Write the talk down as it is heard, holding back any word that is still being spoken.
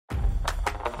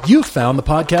You found the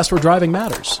podcast where driving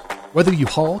matters. Whether you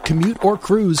haul, commute, or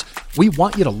cruise, we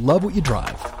want you to love what you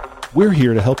drive. We're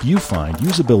here to help you find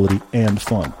usability and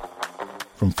fun.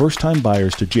 From first-time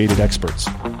buyers to jaded experts,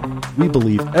 we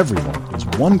believe everyone is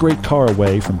one great car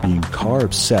away from being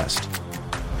car-obsessed.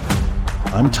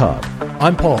 I'm Todd.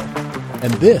 I'm Paul,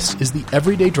 and this is the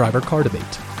Everyday Driver Car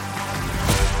Debate.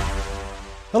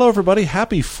 Hello, everybody.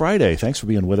 Happy Friday. Thanks for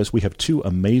being with us. We have two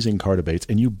amazing car debates,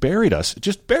 and you buried us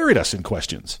in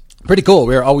questions. Pretty cool.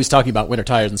 We were always talking about winter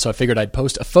tires, and so I figured I'd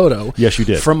post a photo. Yes, you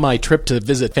did. From my trip to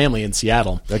visit family in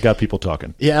Seattle. That got people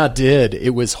talking. Yeah, it did.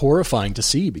 It was horrifying to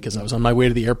see because I was on my way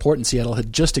to the airport in Seattle,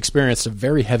 had just experienced a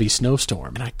very heavy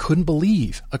snowstorm, and I couldn't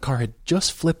believe a car had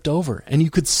just flipped over, and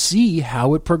you could see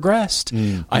how it progressed.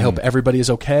 I hope everybody is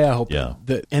okay. I hope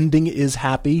the ending is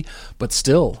happy, but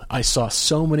still, I saw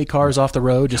so many cars off the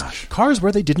road, just cars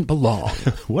where they didn't belong.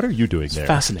 What are you doing there?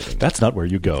 Fascinating. That's not where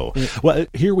you go. Well,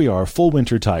 here we are, full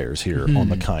winter tires here on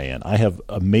the Cayenne. I have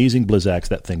amazing Blizzaks.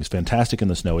 That thing's fantastic in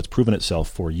the snow. It's proven itself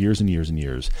for years and years and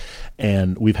years.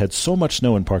 And we've had so much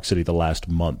snow in Park City the last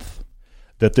month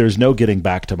that there's no getting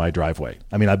back to my driveway.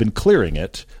 I mean, I've been clearing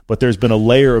it, but there's been a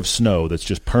layer of snow that's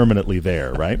just permanently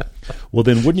there, right? Well,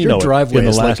 then wouldn't you know driveway it? In the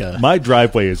is last, like my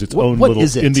driveway is its own little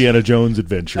Indiana Jones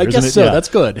adventure. I guess so. That's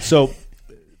good. So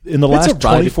in the last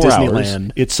 24 hours,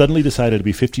 Disneyland. it suddenly decided to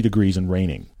be 50 degrees and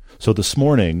raining. So this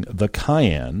morning, the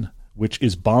Cayenne, which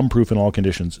is bomb-proof in all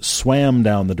conditions, swam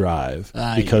down the drive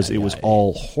because it was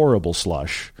all horrible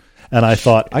slush. And I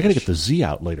thought, I got to get the Z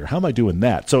out later. How am I doing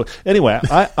that? So anyway,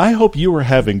 I hope you are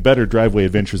having better driveway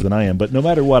adventures than I am. But no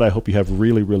matter what, I hope you have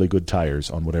really, really good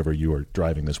tires on whatever you are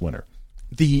driving this winter.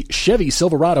 The Chevy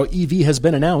Silverado EV has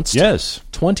been announced. Yes.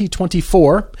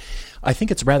 2024. I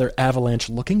think it's rather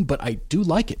avalanche-looking, but I do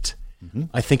like it.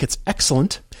 I think it's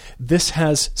excellent. This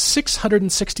has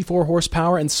 664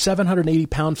 horsepower and 780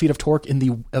 pound-feet of torque in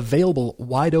the available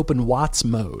wide-open Watts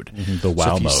mode. The wow mode.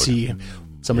 So if you see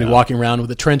somebody walking around with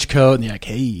a trench coat and you're like,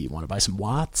 hey, you want to buy some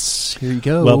Watts? Here you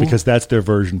go. Well, because that's their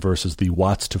version versus the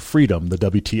Watts to Freedom, the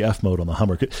WTF mode on the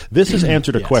Hummer. This has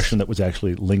answered a question that was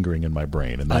actually lingering in my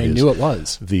brain. And I knew it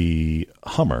was. The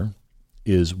Hummer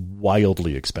is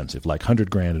wildly expensive, like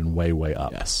 $100,000 and way, way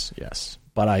up. Yes.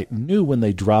 But I knew when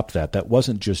they dropped that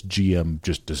wasn't just GM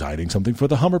just designing something for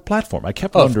the Hummer platform. I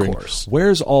kept wondering,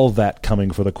 where's all that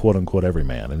coming for the quote-unquote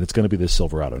everyman? And it's going to be this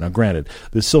Silverado. Now, granted,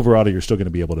 this Silverado you're still going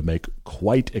to be able to make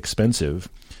quite expensive,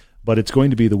 but it's going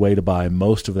to be the way to buy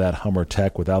most of that Hummer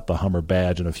tech without the Hummer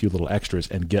badge and a few little extras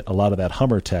and get a lot of that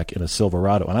Hummer tech in a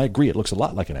Silverado. And I agree, it looks a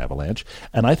lot like an Avalanche,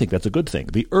 and I think that's a good thing.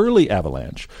 The early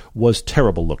Avalanche was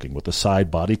terrible looking with the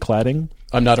side body cladding.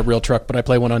 I'm not a real truck, but I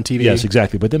play one on TV. Yes,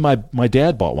 exactly. But then my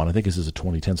dad bought one. I think this is a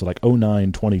 2010. So like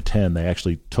 09, 2010, they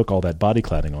actually took all that body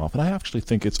cladding off. And I actually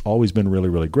think it's always been really,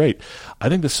 really great. I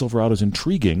think the Silverado is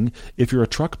intriguing. If you're a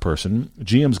truck person,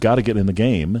 GM's got to get in the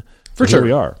game. For sure. Here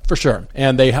we are. For sure.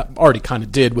 And they already kind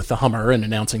of did with the Hummer and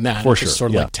announcing that. For sure.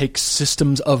 Sort of like take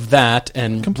systems of that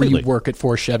and rework it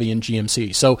for Chevy and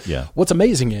GMC. So what's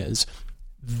amazing is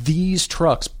these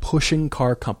trucks pushing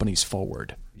car companies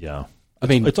forward. Yeah. I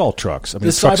mean, it's all trucks. I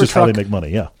mean, trucks is how they make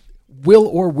money, will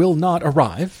or will not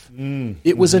arrive.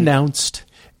 It was announced,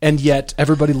 and yet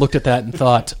everybody looked at that and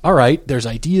thought, all right, there's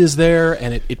ideas there,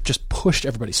 and it just pushed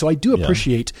everybody. So I do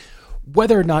appreciate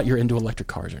whether or not you're into electric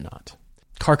cars or not.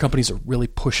 Car companies are really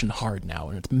pushing hard now,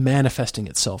 and it's manifesting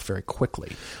itself very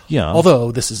quickly. Yeah.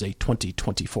 Although this is a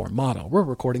 2024 model. We're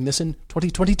recording this in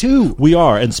 2022. We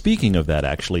are. And speaking of that,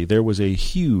 actually, there was a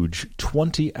huge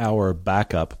 20-hour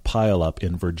backup pileup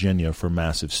in Virginia for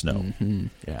massive snow. Yeah,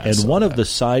 and one of the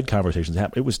side conversations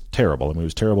happened. It was terrible. I mean, it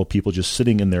was terrible. People just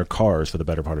sitting in their cars for the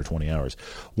better part of 20 hours.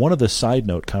 One of the side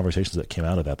note conversations that came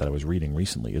out of that I was reading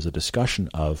recently is a discussion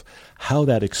of how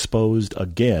that exposed,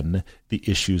 again, the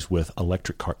issues with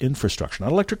electric car infrastructure.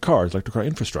 Not electric cars, electric car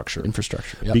infrastructure.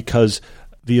 Yep. Because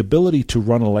the ability to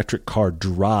run an electric car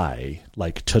dry,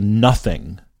 like to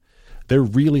nothing, they're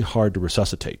really hard to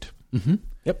resuscitate.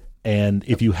 Yep. And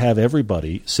if you have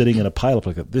everybody sitting in a pileup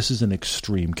like that, this is an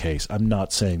extreme case. I'm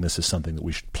not saying this is something that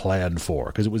we should plan for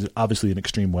because it was obviously an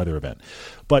extreme weather event.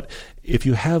 But if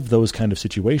you have those kind of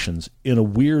situations, in a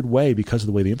weird way, because of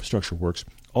the way the infrastructure works,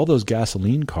 all those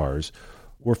gasoline cars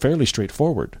were fairly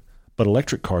straightforward. But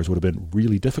electric cars would have been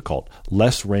really difficult.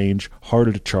 Less range,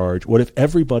 harder to charge. What if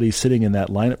everybody sitting in that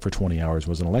lineup for 20 hours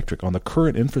was an electric? On the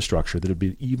current infrastructure, that would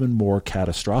be even more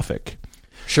catastrophic.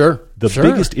 Sure. The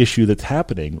biggest issue that's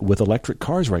happening with electric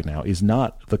cars right now is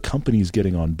not the companies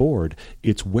getting on board.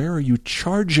 It's where are you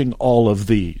charging all of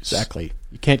these? Exactly.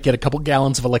 You can't get a couple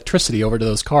gallons of electricity over to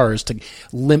those cars to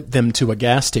limp them to a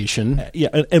gas station. Yeah,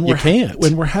 and you can't.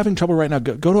 When we're having trouble right now,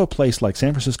 go to a place like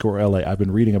San Francisco or LA. I've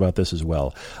been reading about this as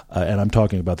well, and I'm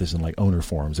talking about this in like owner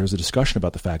forums. There's a discussion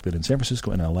about the fact that in San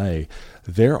Francisco and LA,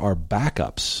 there are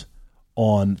backups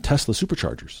on Tesla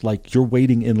superchargers. Like you're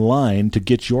waiting in line to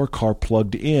get your car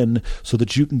plugged in so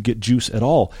that you can get juice at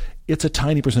all. It's a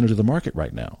tiny percentage of the market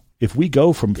right now. If we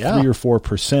go from 3 or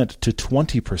 4% to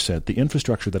 20%, the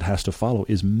infrastructure that has to follow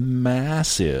is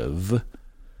massive.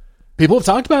 People have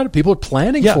talked about it. People are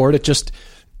planning for it. It just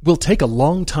will take a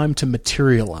long time to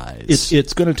materialize.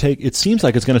 It's going to take. It seems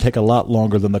like it's going to take a lot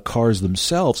longer than the cars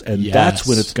themselves, and that's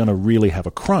when it's going to really have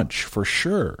a crunch for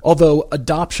sure. Although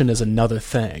adoption is another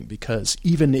thing, because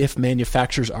even if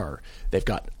manufacturers they've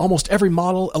got almost every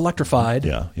model electrified.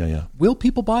 Yeah. Will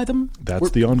people buy them? That's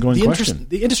the ongoing question.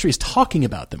 The industry is talking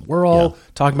about them. We're all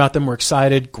talking about them. We're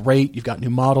excited. Great. You've got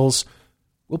new models.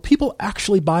 Will people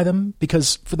actually buy them?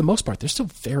 Because for the most part, they're still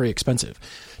very expensive.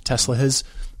 Tesla has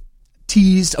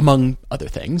teased, among other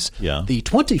things, the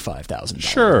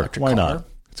 $25,000 electric why car. not?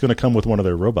 It's going to come with one of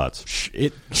their robots.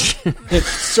 It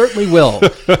certainly will.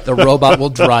 The robot will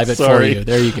drive it for you.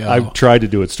 There you go. I've tried to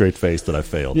do it straight-faced, but I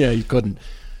failed. Yeah, you couldn't.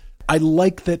 I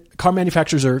like that car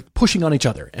manufacturers are pushing on each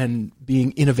other and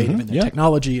being innovative in their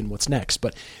technology and what's next.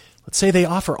 But let's say they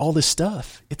offer all this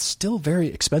stuff. It's still very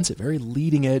expensive, very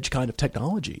leading-edge kind of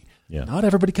technology. Yeah. Not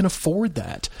everybody can afford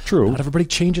that. True. Not everybody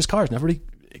changes cars. Not everybody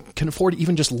can afford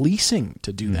even just leasing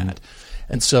to do that.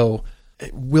 And so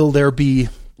will there be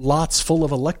lots full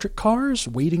of electric cars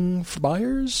waiting for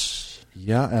buyers?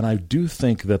 Yeah, and I do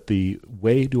think that the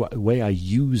way I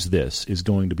use this is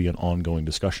going to be an ongoing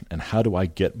discussion. And how do I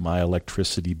get my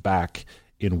electricity back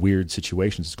in weird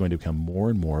situations is going to become more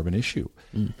and more of an issue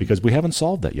because we haven't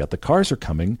solved that yet. The cars are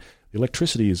coming. The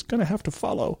electricity is going to have to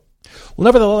follow. Well,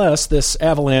 nevertheless, this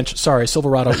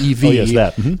Silverado EV. Oh, yes,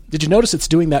 that. Did you notice it's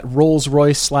doing that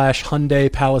Rolls-Royce /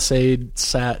 Hyundai Palisade /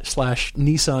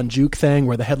 Nissan Juke thing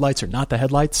where the headlights are not the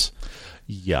headlights?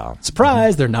 Yeah.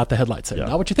 Surprise, they're not the headlights. They're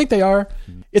not what you think they are.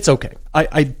 It's okay.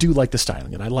 I do like the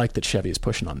styling, and I like that Chevy is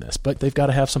pushing on this, but they've got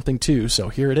to have something too, so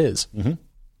here it is.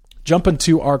 Jumping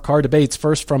to our car debates,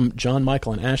 first from John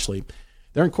Michael and Ashley.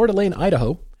 They're in Coeur d'Alene,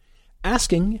 Idaho,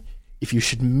 asking if you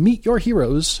should meet your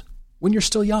heroes when you're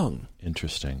still young.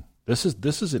 Interesting. This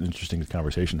is an interesting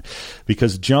conversation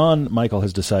because John Michael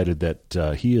has decided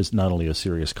that he is not only a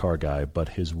serious car guy, but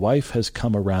his wife has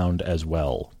come around as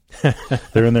well.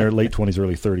 They're in their late 20s,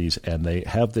 early 30s, and they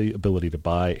have the ability to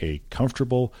buy a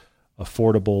comfortable,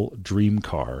 affordable dream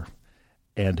car.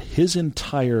 And his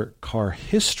entire car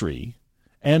history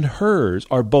and hers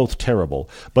are both terrible,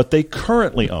 but they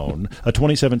currently own a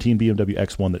 2017 BMW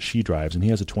X1 that she drives, and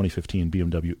he has a 2015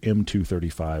 BMW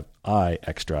M235i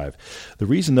xDrive. The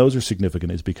reason those are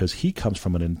significant is because he comes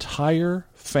from an entire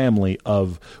family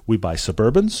of, we buy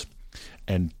Suburbans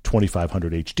and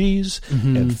 2500 HDs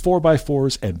and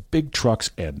 4x4s and big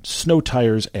trucks and snow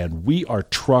tires, and we are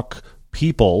truck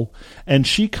people, and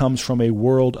she comes from a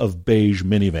world of beige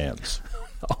minivans.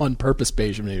 On purpose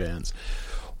beige minivans.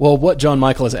 Well, what John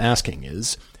Michael is asking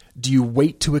is, do you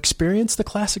wait to experience the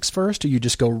classics first, or you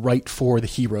just go right for the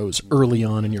heroes early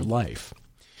on in your life?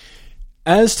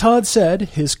 As Todd said,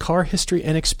 his car history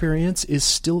and experience is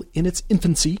still in its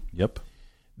infancy. Yep.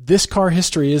 This car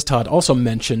history, as Todd also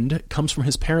mentioned, comes from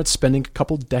his parents spending a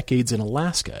couple decades in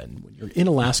Alaska. And when you're in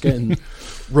Alaska in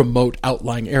remote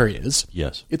outlying areas,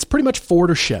 it's pretty much Ford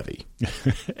or Chevy.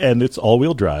 And it's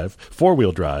all-wheel drive,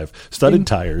 four-wheel drive, studded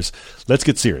tires. Let's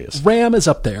get serious. Ram is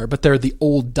up there, but they're the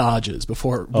old Dodges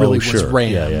before it really was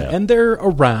Ram. And they're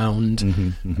around,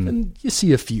 and you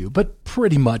see a few, but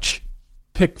pretty much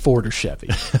pick Ford or Chevy.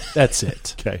 That's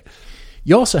it. Okay.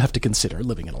 You also have to consider,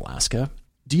 living in Alaska,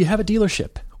 do you have a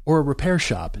dealership or a repair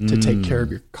shop to take care of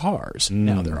your cars?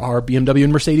 Now, there are BMW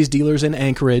and Mercedes dealers in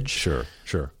Anchorage.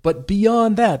 Sure. But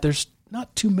beyond that, there's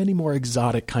not too many more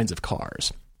exotic kinds of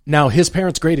cars. Now, his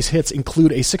parents' greatest hits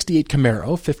include a 68 Camaro,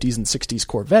 50s and 60s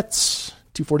Corvettes,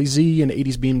 240Z, an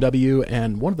 80s BMW,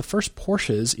 and one of the first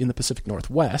Porsches in the Pacific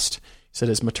Northwest. He said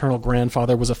his maternal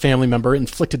grandfather was a family member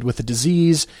inflicted with a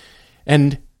disease,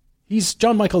 and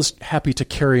John Michael's happy to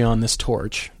carry on this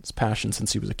torch, his passion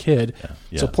since he was a kid.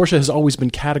 So Porsche has always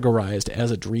been categorized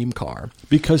as a dream car.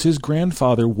 Because his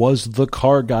grandfather was the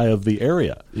car guy of the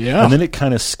area. Yeah. And then it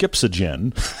kind of skips a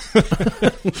gen.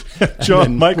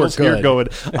 John Michael's here going,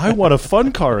 I want a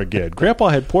fun car again. Grandpa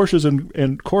had Porsches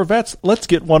and Corvettes. Let's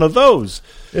get one of those.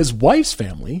 His wife's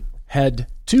family had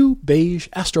 2 beige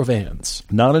Astrovans.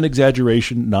 Not an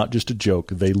exaggeration, not just a joke.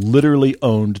 They literally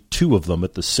owned 2 of them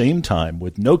at the same time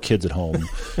with no kids at home.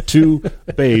 2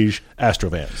 beige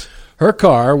Astrovans. Her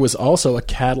car was also a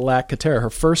Cadillac Catera, her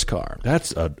first car.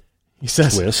 That's a He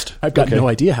says, twist. I've got no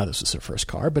idea how this was her first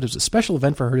car, but it was a special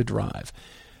event for her to drive.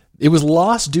 It was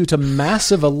lost due to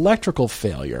massive electrical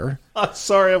failure.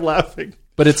 Sorry, I'm laughing.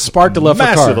 But it sparked a love for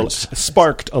cars.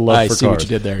 Sparked a love for cars. I see what you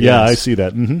did there. Yeah, yes. I see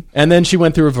that. Mm-hmm. And then she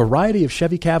went through a variety of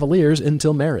Chevy Cavaliers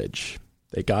until marriage.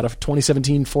 They got a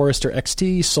 2017 Forester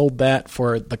XT, sold that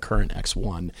for the current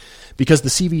X1 because the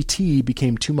CVT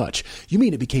became too much. You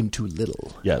mean it became too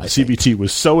little? Yeah, the CVT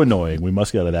was so annoying. We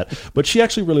must get out of that. But she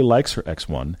actually really likes her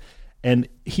X1. And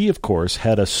he, of course,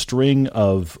 had a string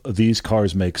of these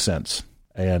cars make sense.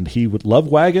 And he would love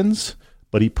wagons,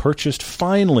 but he purchased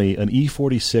finally an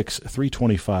E46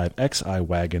 325 XI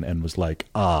wagon and was like,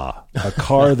 a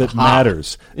car that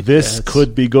matters. This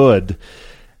could be good.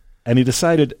 And he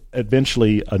decided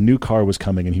eventually a new car was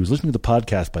coming, and he was listening to the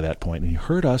podcast by that point, and he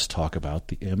heard us talk about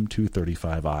the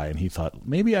M235i, and he thought,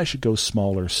 maybe I should go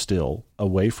smaller still,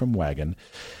 away from wagon.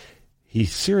 He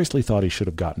seriously thought he should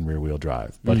have gotten rear-wheel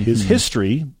drive. But his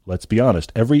history, let's be honest,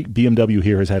 every BMW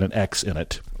here has had an X in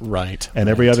it. Right. And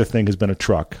every other thing has been a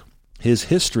truck. His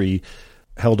history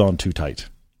held on too tight.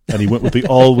 And he went with the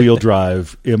all-wheel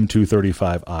drive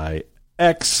M235i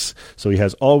X. So he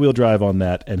has all-wheel drive on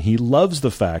that, and he loves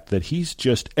the fact that he's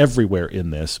just everywhere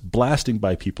in this, blasting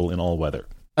by people in all weather.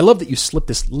 I love that you slipped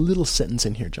this little sentence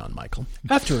in here, John Michael.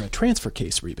 After a transfer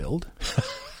case rebuild...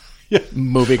 Yeah.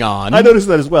 Moving on. I noticed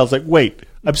that as well. It's like, wait,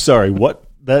 I'm sorry, what?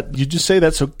 That you just say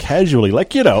that so casually,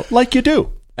 like you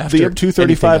do. After the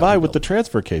M235i with the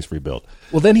transfer case rebuilt.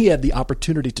 Well, then he had the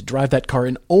opportunity to drive that car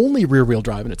in only rear-wheel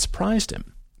drive, and it surprised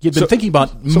him. He had been thinking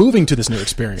about moving to this new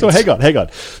experience. So hang on.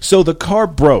 So the car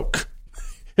broke.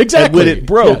 Exactly. And when it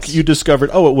broke, you discovered,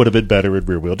 it would have been better in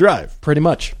rear-wheel drive. Pretty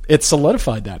much. It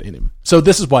solidified that in him. So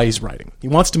this is why he's writing. He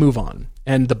wants to move on.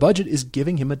 And the budget is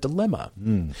giving him a dilemma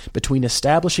between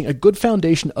establishing a good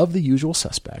foundation of the usual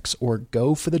suspects or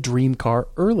go for the dream car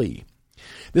early.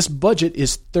 This budget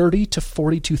is $30,000 to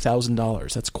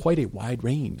 $42,000. That's quite a wide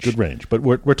range. Good range. But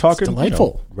we're talking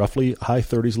delightful. Roughly high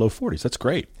 30s, low 40s. That's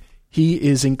great. He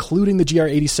is including the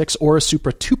GR86 or a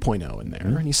Supra 2.0 in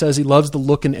there. And he says he loves the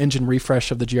look and engine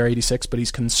refresh of the GR86, but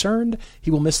he's concerned he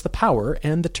will miss the power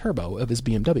and the turbo of his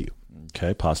BMW.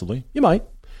 Okay, possibly. You might.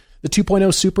 The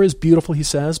 2.0 Supra is beautiful, he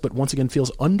says, but once again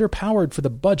feels underpowered for the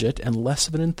budget and less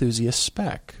of an enthusiast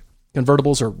spec.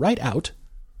 Convertibles are right out,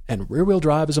 and rear-wheel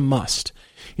drive is a must.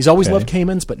 He's always loved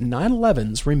Caymans, but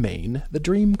 911s remain the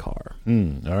dream car.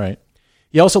 All right.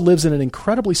 He also lives in an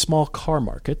incredibly small car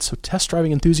market, so test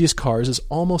driving enthusiast cars is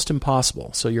almost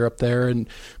impossible. So you're up there in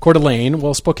Coeur d'Alene.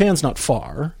 Well, Spokane's not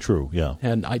far. True, yeah.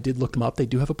 And I did look them up. They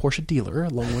do have a Porsche dealer,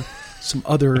 along with some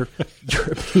other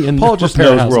European Paul just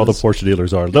repair knows houses. where all the Porsche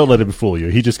dealers are. Don't let him fool you.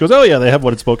 He just goes, oh, yeah, they have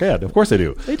one in Spokane. Of course they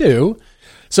do. They do.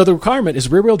 So the requirement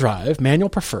is rear-wheel drive, manual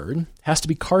preferred, has to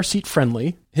be car seat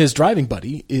friendly. His driving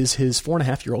buddy is his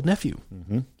 4.5-year-old nephew.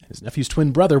 His nephew's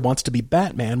twin brother wants to be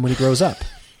Batman when he grows up.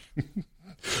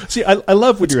 See, I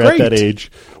love when you're great. at that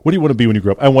age. What do you want to be when you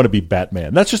grow up? I want to be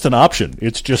Batman. That's just an option.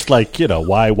 It's just like,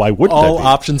 why wouldn't all that be?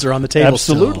 Options are on the table.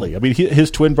 Absolutely. Still. I mean, his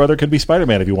twin brother can be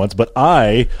Spider-Man if he wants, but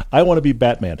I want to be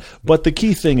Batman. But the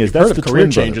key thing is You've that's heard the of career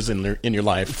twin changes brother. in your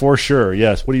life. For sure,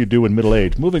 yes. What do you do in middle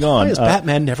age? Moving on. Why is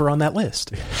Batman never on that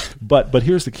list? But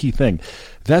here's the key thing.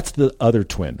 That's the other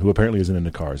twin who apparently isn't into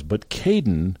cars. But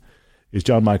Caden is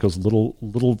John Michael's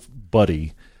little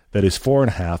buddy that is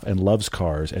 4.5 and loves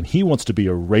cars, and he wants to be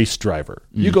a race driver.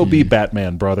 You go be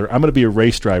Batman, brother. I'm going to be a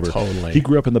race driver. Totally. He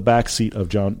grew up in the back seat of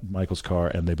John Michael's car,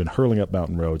 and they've been hurling up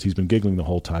mountain roads. He's been giggling the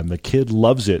whole time. The kid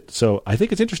loves it. So I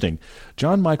think it's interesting.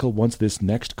 John Michael wants this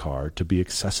next car to be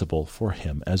accessible for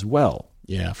him as well.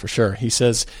 Yeah, for sure. He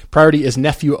says priority is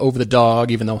nephew over the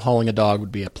dog, even though hauling a dog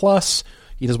would be a plus.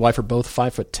 He and his wife are both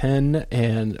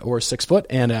 5'10" or 6 foot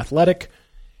and athletic,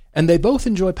 and they both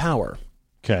enjoy power.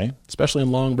 Okay. Especially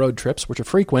on long road trips, which are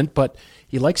frequent, but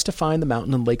he likes to find the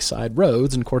mountain and lakeside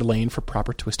roads in Coeur d'Alene for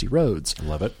proper twisty roads.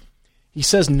 Love it. He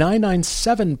says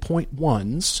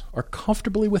 997.1s are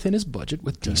comfortably within his budget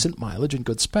with decent mileage and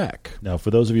good spec. Now,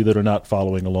 for those of you that are not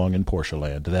following along in Porsche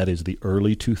land, that is the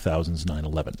early 2000s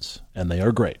 911s, and they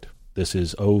are great. This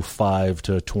is 05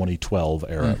 to 2012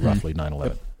 era, roughly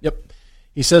 911. Yep.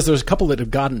 He says there's a couple that have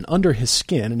gotten under his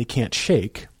skin and he can't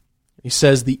shake. He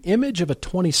says the image of a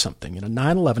 20-something in a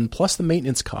 911 plus the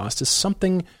maintenance cost is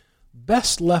something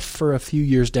best left for a few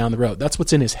years down the road. That's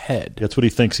what's in his head. That's what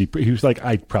he thinks. He was like,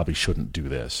 I probably shouldn't do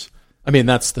this. I mean,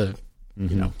 that's the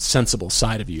sensible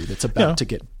side of you that's about to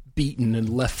get beaten and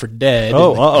left for dead.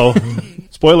 Oh,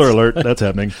 spoiler alert, that's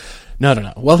happening.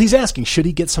 No. Well, he's asking, should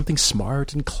he get something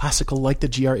smart and classical like the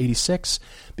GR86?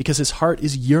 Because his heart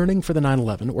is yearning for the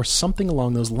 911 or something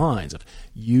along those lines of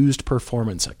used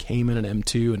performance, a Cayman, an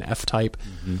M2, an F-Type.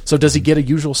 Mm-hmm. So does he get a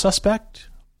usual suspect,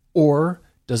 or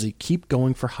does he keep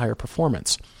going for higher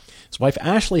performance? His wife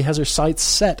Ashley has her sights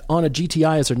set on a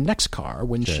GTI as her next car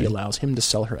when she allows him to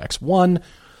sell her X1.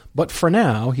 But for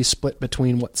now, he's split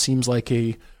between what seems like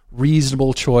a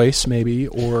reasonable choice, maybe,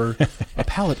 or a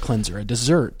palate cleanser, a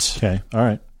dessert. Okay, all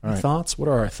right. Thoughts? What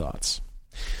are our thoughts?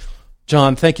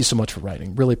 John, thank you so much for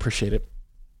writing. Really appreciate it.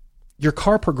 Your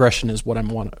car progression is what I'm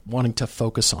wanting to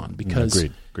focus on, because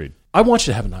Agreed. I want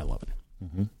you to have a 911.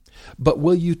 Mm-hmm. But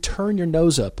will you turn your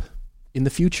nose up in the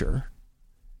future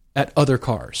at other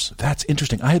cars? That's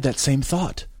interesting. I had that same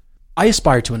thought. I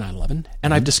aspire to a 911,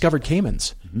 and I've discovered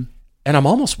Caymans, and I'm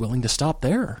almost willing to stop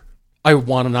there. I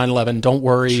want a 911. Don't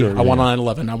worry. Sure, I want a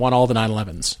 911. I want all the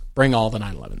 911s. Bring all the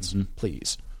 911s,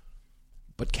 please.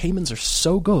 But Caymans are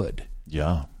so good.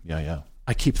 Yeah.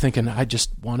 I keep thinking I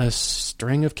just want a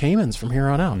string of Caymans from here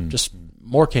on out. Just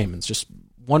more Caymans, just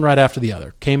one right after the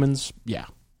other. Caymans, yeah,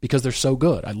 because they're so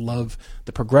good. I love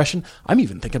the progression. I'm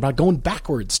even thinking about going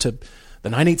backwards to the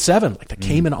 987, like the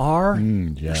Cayman R.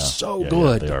 They're so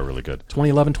good. Yeah, they are really good.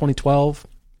 2011, 2012,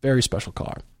 very special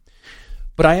car.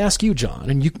 But I ask you, John,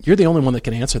 and you're the only one that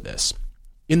can answer this.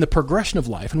 In the progression of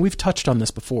life, and we've touched on this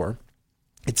before,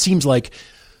 it seems like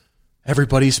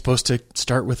everybody's supposed to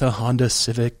start with a Honda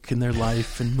Civic in their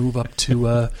life and move up to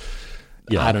an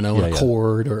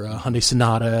Accord or a Hyundai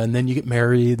Sonata, and then you get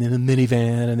married, and then a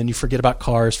minivan, and then you forget about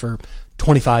cars for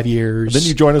 25 years. And then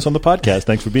you join us on the podcast.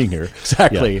 Thanks for being here.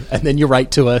 Exactly. Yeah. And then you write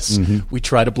to us. We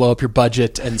try to blow up your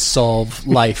budget and solve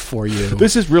life for you.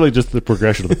 This is really just the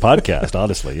progression of the podcast,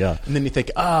 honestly, yeah. And then you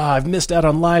think, I've missed out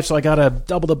on life, so I got to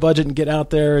double the budget and get out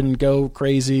there and go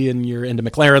crazy, and you're into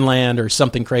McLaren land or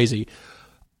something crazy.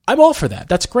 I'm all for that.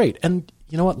 That's great. And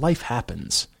you know what? Life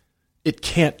happens. It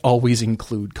can't always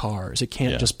include cars. It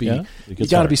can't just be, you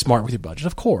got to be smart with your budget,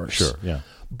 of course. Sure, yeah.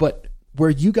 But where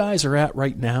you guys are at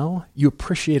right now, you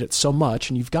appreciate it so much,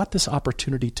 and you've got this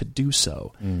opportunity to do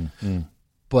so.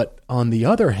 But on the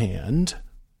other hand,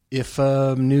 if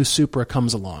a new Supra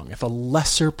comes along, if a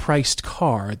lesser priced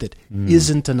car that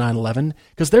isn't a 911,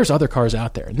 because there's other cars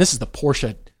out there, and this is the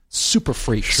Porsche super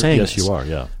freak saying yes, this. You are,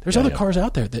 yeah. There's other cars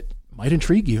out there that might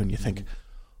intrigue you, and you think,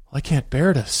 well, I can't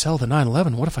bear to sell the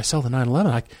 911. What if I sell the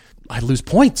 911? I lose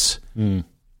points.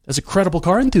 As a credible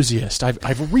car enthusiast,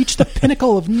 I've reached the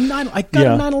pinnacle of I got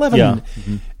a 911,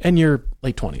 and you're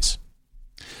late 20s.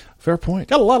 Fair point.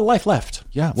 Got a lot of life left.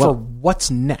 Yeah. Well, for what's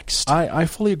next? I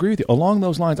fully agree with you. Along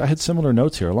those lines, I had similar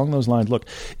notes here. Along those lines, look,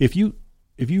 if you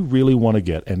really want to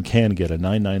get and can get a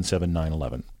 997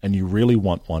 911, and you really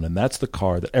want one, and that's the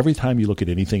car that every time you look at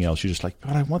anything else, you're just like,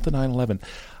 God, I want the 911.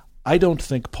 I don't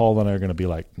think Paul and I are going to be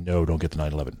like, no, don't get the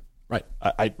 911. Right.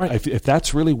 If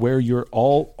that's really where you're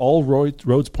all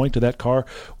roads point to that car,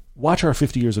 watch our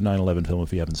 50 Years of 911 film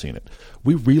if you haven't seen it.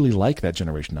 We really like that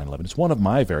generation 911. It's one of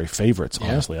my very favorites,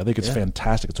 honestly. I think it's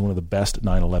fantastic. It's one of the best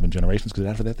 911 generations, because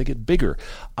after that they get bigger.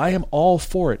 I am all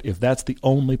for it if that's the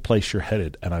only place you're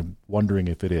headed, and I'm wondering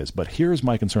if it is. But here's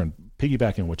my concern,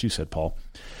 piggybacking on what you said, Paul.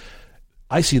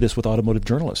 I see this with automotive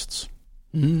journalists.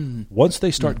 Once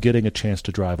they start getting a chance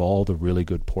to drive all the really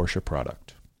good Porsche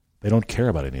product, they don't care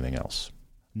about anything else.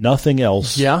 Nothing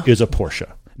else is a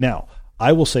Porsche. Now,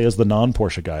 I will say, as the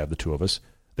non-Porsche guy of the two of us,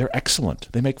 they're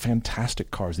excellent. They make fantastic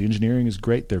cars. The engineering is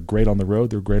great. They're great on the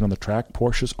road. They're great on the track.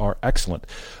 Porsches are excellent.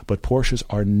 But Porsches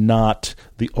are not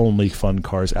the only fun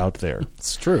cars out there.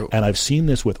 It's true. And I've seen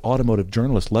this with automotive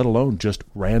journalists, let alone just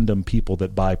random people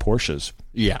that buy Porsches.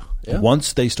 Yeah.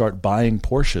 Once they start buying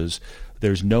Porsches,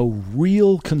 there's no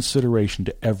real consideration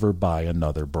to ever buy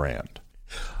another brand.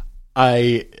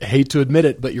 I hate to admit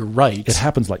it, but you're right. It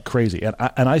happens like crazy. And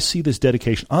I see this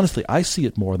dedication. Honestly, I see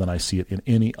it more than I see it in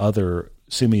any other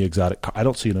semi-exotic car. I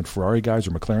don't see it in Ferrari guys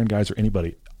or McLaren guys or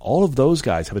anybody. All of those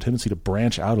guys have a tendency to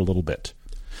branch out a little bit.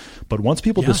 But once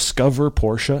people discover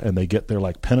Porsche and they get their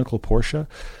like pinnacle Porsche,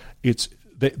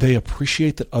 they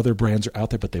appreciate that other brands are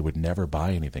out there, but they would never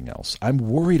buy anything else. I'm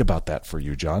worried about that for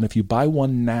you, John. If you buy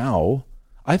one now,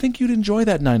 I think you'd enjoy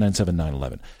that 997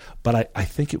 911. But I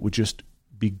think it would just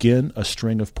begin a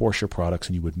string of Porsche products,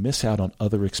 and you would miss out on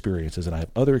other experiences. And I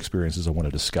have other experiences I want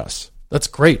to discuss. That's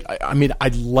great. I mean,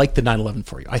 I'd like the 911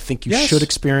 for you. I think you should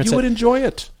experience it. You would enjoy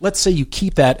it. Let's say you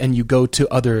keep that and you go to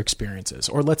other experiences.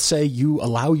 Or let's say you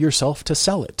allow yourself to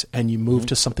sell it and you move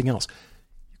to something else.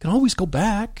 You can always go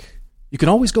back. You can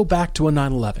always go back to a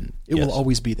 911. It will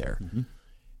always be there.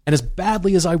 And as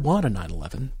badly as I want a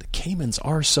 911, the Caymans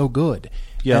are so good.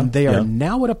 Yeah, and they are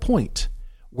now at a point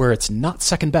where it's not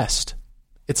second best.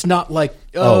 It's not like,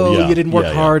 you didn't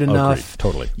work hard enough. Agreed.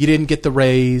 Totally. You didn't get the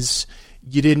raise.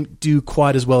 You didn't do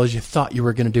quite as well as you thought you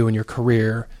were going to do in your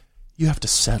career. You have to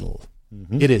settle.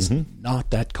 Mm-hmm. It is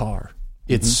not that car.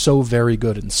 It's so very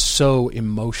good and so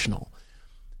emotional.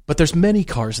 But there's many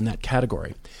cars in that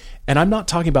category. And I'm not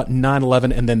talking about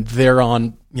 911 and then they're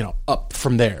on, up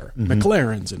from there.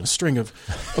 McLarens and a string of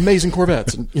amazing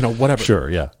Corvettes and, whatever. Sure,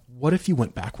 yeah. What if you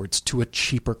went backwards to a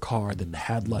cheaper car that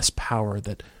had less power,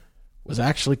 that was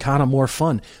actually kind of more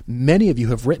fun? Many of you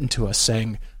have written to us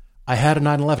saying, I had a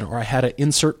 911 or I had an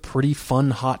insert pretty fun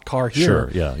hot car here.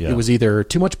 Sure, yeah. It was either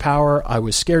too much power, I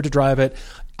was scared to drive it,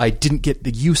 I didn't get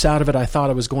the use out of it I thought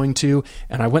I was going to,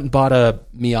 and I went and bought a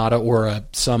Miata or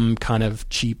some kind of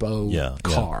cheapo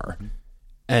car. Yeah.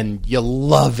 And you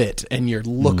love it, and you're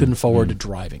looking forward to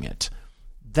driving it.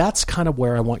 That's kind of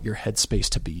where I want your headspace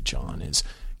to be, John, is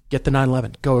get the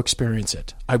 911, go experience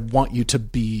it. I want you to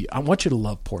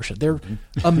love Porsche. They're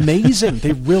amazing.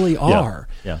 They really are.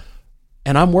 Yeah.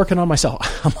 And I'm working on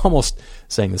myself. I'm almost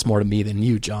saying this more to me than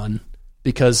you, John,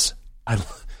 because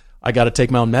I got to take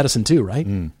my own medicine too, right?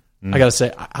 I got to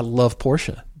say, I love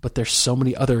Porsche, but there's so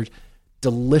many other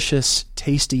delicious,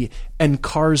 tasty, and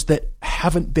cars that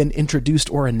haven't been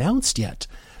introduced or announced yet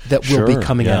that will be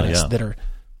coming at us that are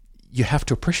you have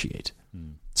to appreciate.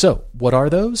 So what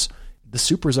are those? The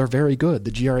Supras are very good.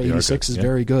 The GR86 is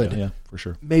very good. Yeah, for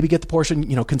sure. Maybe get the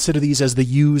Porsche, consider these as the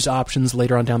used options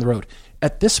later on down the road.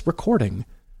 At this recording,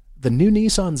 the new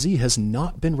Nissan Z has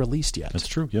not been released yet. That's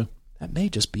true, yeah. That may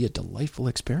just be a delightful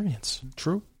experience.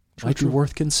 True. Might be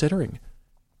worth considering.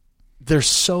 There's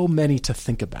so many to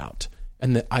think about,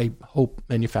 and that I hope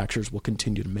manufacturers will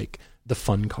continue to make the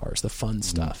fun cars, the fun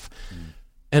stuff,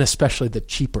 and especially the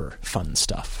cheaper fun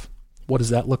stuff. What does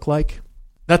that look like?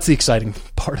 That's the exciting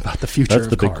part about the future of cars.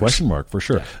 That's the big question mark, for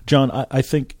sure. Yeah. John, I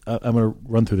think, I'm going to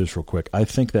run through this real quick. I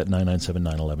think that 997,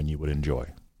 911 you would enjoy,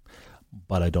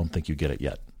 but I don't think you get it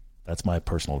yet. That's my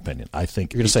personal opinion. I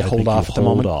think you're going to say hold off at the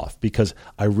moment? Hold off, because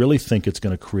I really think it's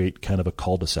going to create kind of a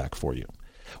cul-de-sac for you.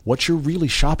 What you're really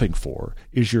shopping for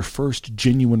is your first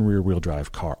genuine rear-wheel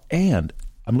drive car. And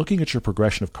I'm looking at your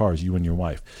progression of cars, you and your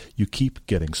wife. You keep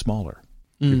getting smaller.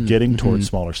 You're getting towards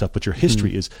smaller stuff, but your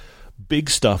history is big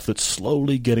stuff that's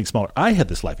slowly getting smaller. I had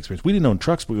this life experience. We didn't own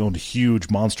trucks, but we owned huge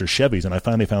monster Chevys, and I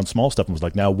finally found small stuff and was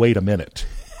like, now wait a minute.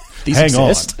 These Hang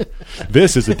exist? on.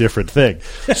 This is a different thing.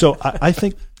 So I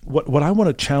think what I want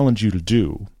to challenge you to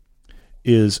do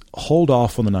is hold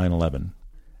off on the 911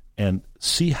 and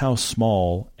see how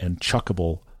small and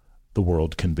chuckable the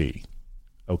world can be.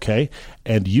 Okay?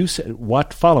 And you said,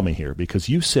 follow me here, because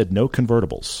you said no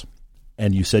convertibles,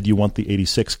 and you said you want the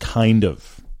 86 kind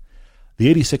of. The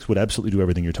 86 would absolutely do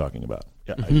everything you're talking about.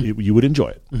 You would enjoy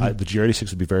it. The GR86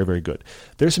 would be very, very good.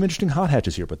 There's some interesting hot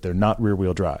hatches here, but they're not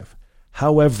rear-wheel drive.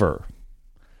 However,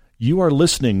 you are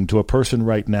listening to a person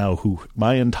right now who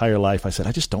my entire life I said,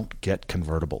 I just don't get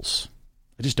convertibles.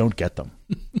 I just don't get them.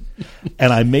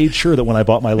 And I made sure that when I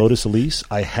bought my Lotus Elise,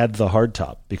 I had the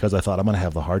hardtop because I thought I'm going to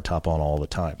have the hardtop on all the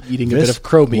time. Eating a bit of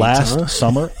crow meat. Last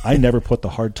summer, I never put the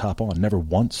hardtop on, never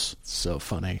once. So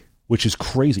funny. Which is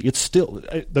crazy. It's still,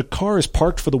 the car is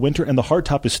parked for the winter and the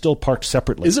hardtop is still parked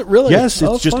separately. Is it really? Yes,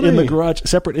 it's just in the garage,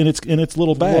 separate in its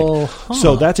little bag. Well,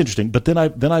 So that's interesting. But then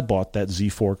I bought that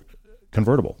Z4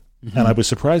 convertible. And I was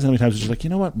surprised how many times I was just like, you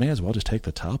know what, may as well just take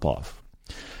the top off.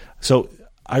 So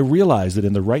I realized that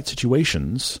in the right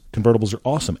situations, convertibles are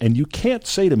awesome. And you can't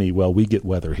say to me, well, we get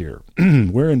weather here.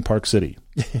 We're in Park City.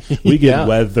 We get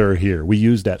weather here. We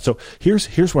use that. So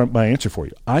here's my answer for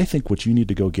you. I think what you need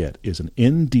to go get is an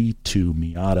ND2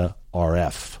 Miata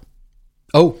RF.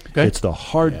 Oh, okay. It's the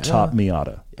hardtop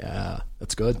Miata. Yeah,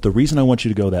 that's good. The reason I want you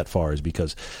to go that far is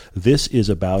because this is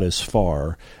about as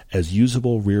far as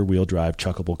usable rear-wheel drive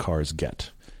chuckable cars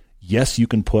get. Yes, you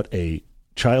can put a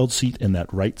child seat in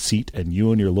that right seat and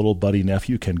you and your little buddy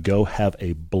nephew can go have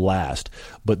a blast.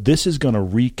 But this is going to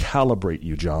recalibrate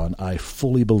you, John. I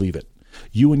fully believe it.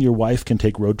 You and your wife can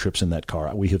take road trips in that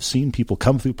car. We have seen people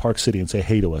come through Park City and say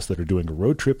hey to us that are doing a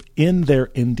road trip in their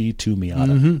ND2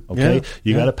 Miata. Okay? Yeah.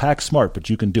 You got to pack smart, but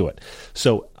you can do it.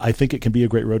 So I think it can be a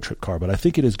great road trip car, but I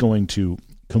think it is going to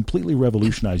completely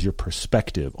revolutionize your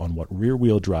perspective on what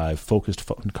rear-wheel drive focused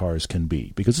fun cars can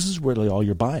be, because this is really all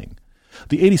you're buying.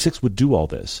 The 86 would do all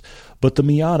this, but the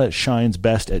Miata shines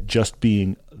best at just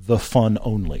being the fun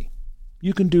only.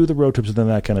 You can do the road trips and then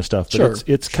that kind of stuff, but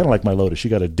it's kind of like my Lotus.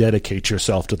 You got to dedicate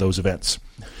yourself to those events.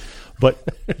 But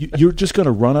you're just going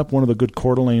to run up one of the good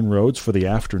Coeur d'Alene roads for the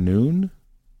afternoon.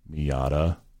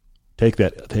 Miata, Take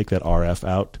that RF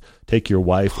out. Take your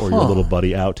wife or your little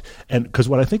buddy out. And because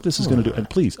what I think this is going to do, and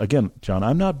please, again, John,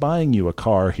 I'm not buying you a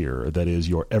car here that is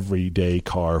your everyday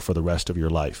car for the rest of your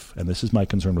life. And this is my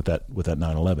concern with that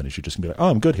 911 is you're just going to be like, oh,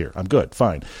 I'm good here. I'm good.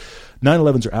 Fine.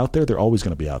 911s are out there. They're always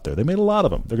going to be out there. They made a lot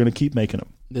of them. They're going to keep making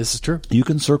them. This is true. You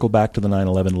can circle back to the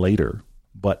 911 later,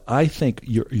 but I think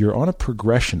you're on a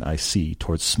progression, I see,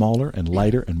 towards smaller and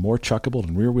lighter and more chuckable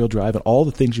and rear-wheel drive and all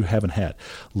the things you haven't had.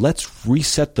 Let's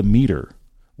reset the meter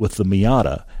with the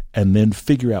Miata and then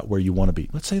figure out where you want to be.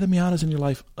 Let's say the Miata's in your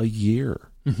life a year.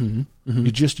 Mm-hmm.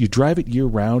 Mm-hmm. You drive it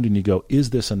year-round and you go, is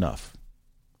this enough?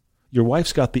 Your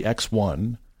wife's got the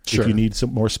X1. Sure. If you need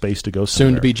some more space to go somewhere.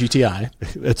 Soon to be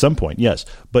GTI. At some point, yes.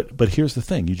 But here's the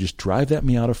thing. You just drive that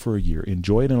Miata for a year,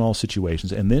 enjoy it in all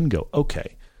situations, and then go,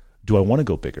 okay, do I want to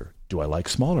go bigger? Do I like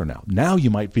smaller now? Now you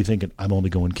might be thinking, I'm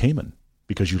only going Cayman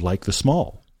because you like the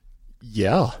small.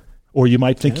 Yeah. Or you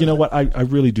might think, you know what, I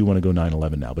really do want to go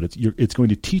 911 now, but it's going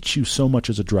to teach you so much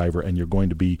as a driver, and you're going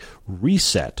to be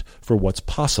reset for what's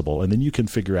possible, and then you can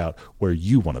figure out where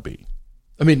you want to be.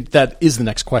 I mean, that is the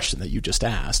next question that you just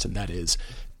asked, and that is,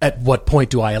 at what point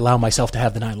do I allow myself to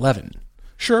have the 911?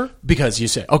 Sure. Because you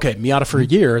say, okay, Miata for a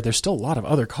year, there's still a lot of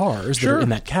other cars that are in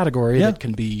that category that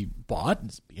can be bought.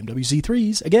 BMW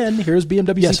Z3s. Again, here's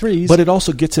BMW Z3s. But it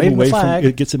also gets him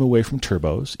away from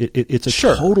turbos. It's a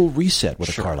total reset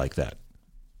with a car like that.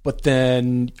 But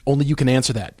then only you can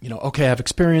answer that. You know, okay, I've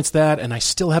experienced that and I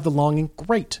still have the longing.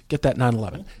 Great, get that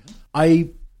 911. I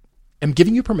am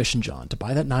giving you permission, John, to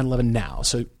buy that 911 now.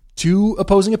 So two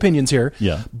opposing opinions here.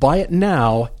 Yeah. Buy it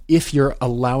now if you're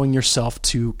allowing yourself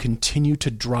to continue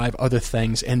to drive other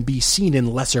things and be seen in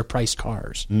lesser priced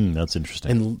cars. That's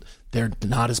interesting. And they're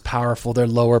not as powerful. They're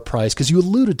lower priced. Because you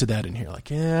alluded to that in here.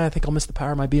 Like, I think I'll miss the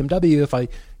power of my BMW if I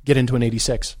get into an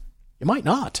 86. You might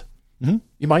not. Mm-hmm.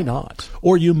 You might not.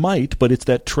 Or you might, but it's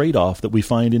that trade-off that we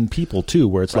find in people, too,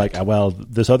 where it's like, well,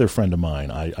 this other friend of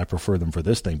mine, I prefer them for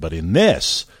this thing. But in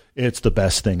this, it's the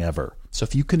best thing ever. So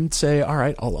if you can say, all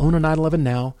right, I'll own a 911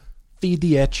 now, feed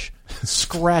the itch,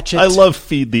 scratch it. I love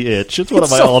feed the itch. It's one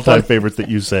of my all-time favorites that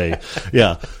you say.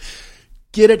 Yeah.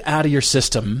 Get it out of your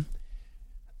system.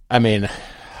 I mean,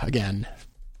 again,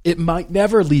 it might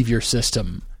never leave your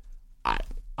system.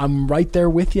 I'm right there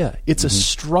with you. It's a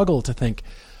struggle to think,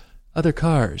 other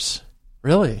cars.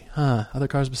 Really? Huh? Other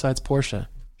cars besides Porsche?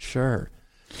 Sure.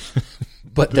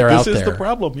 But they're out there. This is the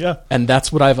problem, yeah. And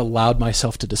that's what I've allowed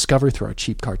myself to discover through our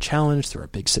cheap car challenge, through our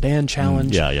big sedan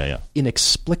challenge. Yeah.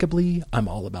 Inexplicably, I'm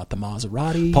all about the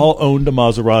Maserati. Paul owned a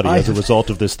Maserati as a result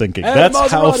of this thinking. That's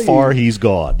how far he's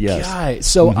gone, yes. Yeah,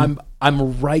 so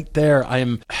I'm right there. I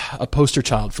am a poster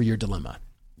child for your dilemma.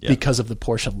 Because of the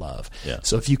Porsche love. Yeah.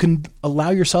 So if you can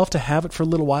allow yourself to have it for a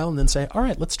little while and then say, all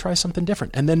right, let's try something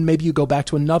different. And then maybe you go back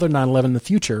to another 911 in the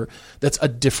future that's a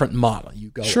different model. You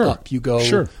go up. You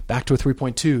go back to a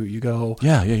 3.2. You go,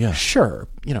 sure.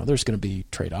 You know, there's going to be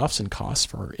trade-offs and costs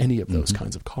for any of those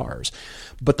kinds of cars.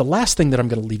 But the last thing that I'm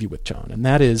going to leave you with, John, and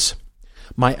that is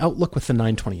my outlook with the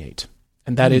 928.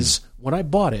 And that is, when I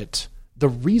bought it, the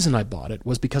reason I bought it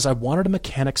was because I wanted a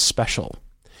mechanic special.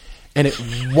 And it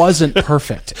wasn't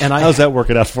perfect. And how's that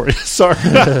working out for you? Sorry.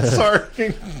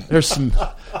 There's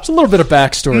a little bit of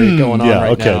backstory going on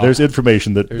right now. There's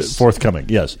information that's forthcoming.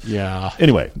 Yes. Yeah.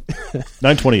 Anyway,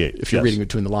 928. If you're reading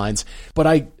between the lines. But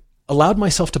I allowed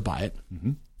myself to buy it.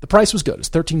 Mm-hmm. The price was good. It was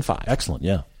 $13,500. Excellent.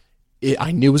 Yeah.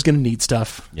 I knew it was going to need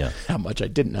stuff. Yeah. How much I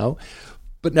didn't know.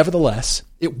 But nevertheless,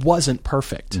 it wasn't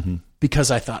perfect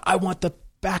because I thought, I want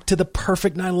back to the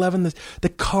perfect 911, the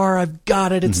car, I've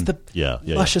got it. It's the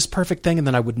luscious, perfect thing. And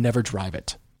then I would never drive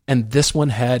it. And this one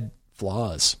had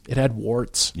flaws. It had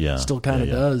warts. Yeah. Still kind of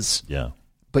does. Yeah.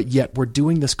 But yet we're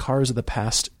doing this Cars of the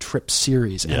Past trip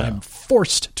series, and I'm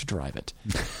forced to drive it.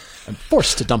 I'm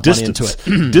forced to dump money into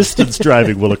it. Distance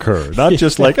driving will occur. Not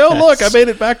just like, oh, look, I made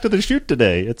it back to the shoot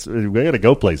today. We got to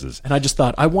go places. And I just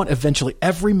thought, I want eventually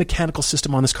every mechanical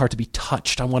system on this car to be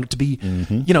touched. I want it to be,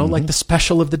 like the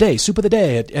special of the day, soup of the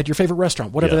day at your favorite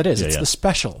restaurant, whatever that is. It's the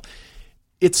special.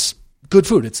 It's good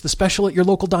food. It's the special at your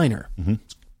local diner. Mm-hmm.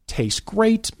 Tastes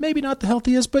great. Maybe not the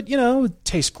healthiest, but, it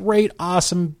tastes great.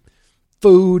 Awesome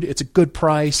food. It's a good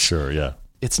price. Sure, yeah.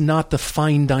 It's not the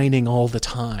fine dining all the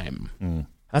time.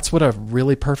 That's what a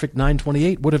really perfect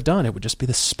 928 would have done. It would just be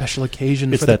the special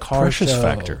occasion for the car precious show.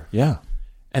 Factor. Yeah.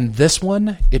 And this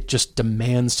one, it just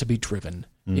demands to be driven.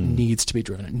 It needs to be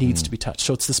driven. It needs to be touched.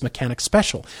 So it's this mechanic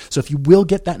special. So if you will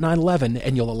get that 911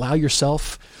 and you'll allow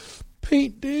yourself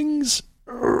paintings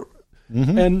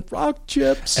and rock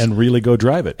chips. And really go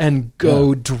drive it. And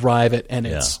go drive it. And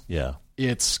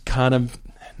it's kind of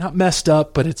not messed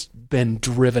up, but it's been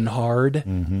driven hard.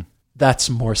 That's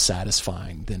more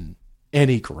satisfying than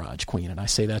any garage queen, and I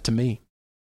say that to me.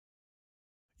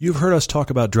 You've heard us talk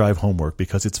about drive homework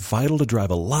because it's vital to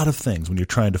drive a lot of things when you're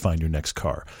trying to find your next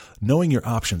car. Knowing your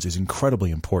options is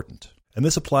incredibly important. And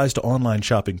this applies to online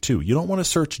shopping too. You don't want to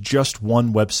search just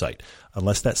one website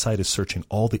unless that site is searching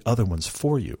all the other ones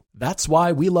for you. That's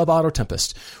why we love Auto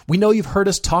Tempest. We know you've heard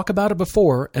us talk about it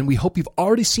before, and we hope you've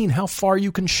already seen how far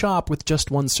you can shop with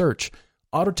just one search.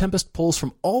 Auto Tempest pulls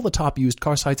from all the top used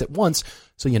car sites at once,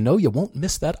 so you know you won't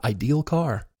miss that ideal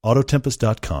car.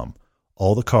 Autotempest.com.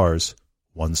 All the cars,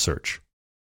 one search.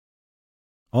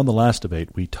 On the last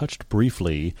debate, we touched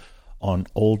briefly on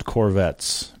old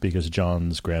Corvettes because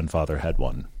John's grandfather had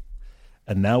one.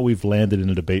 And now we've landed in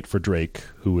a debate for Drake,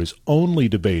 who is only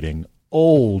debating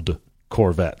old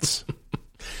Corvettes.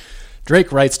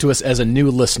 Drake writes to us as a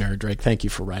new listener. Drake, thank you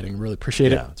for writing. Really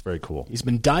appreciate it. Yeah, it's very cool. He's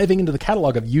been diving into the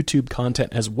catalog of YouTube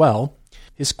content as well.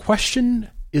 His question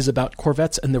is about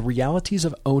Corvettes and the realities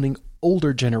of owning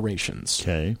older generations.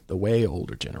 Okay. The way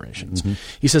older generations. Mm-hmm.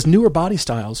 He says newer body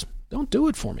styles don't do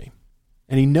it for me.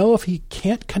 And he knows if he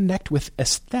can't connect with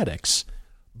aesthetics,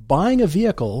 buying a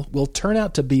vehicle will turn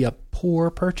out to be a poor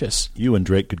purchase. You and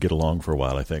Drake could get along for a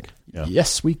while, I think. Yeah.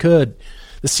 Yes, we could.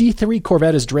 The C3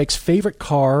 Corvette is Drake's favorite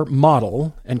car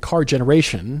model and car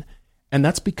generation, and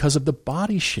that's because of the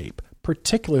body shape,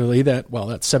 particularly that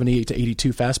 78 to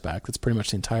 82 fastback. That's pretty much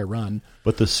the entire run.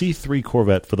 But the C3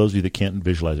 Corvette, for those of you that can't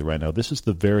visualize it right now, this is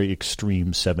the very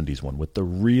extreme 70s one with the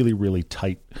really, really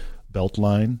tight belt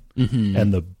line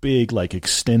and the big,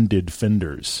 extended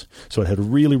fenders. So it had a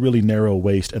really, really narrow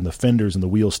waist, and the fenders and the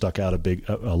wheels stuck out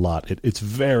a lot. It's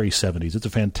very 70s. It's a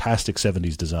fantastic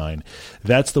 70s design.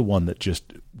 That's the one that just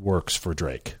works for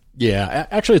Drake. Yeah,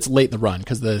 actually, it's late in the run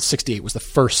because the 68 was the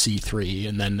first C3,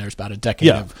 and then there's about a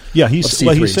decade of he's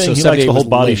C3. He's saying he likes the whole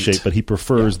body shape, but he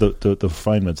prefers the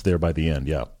refinements there by the end.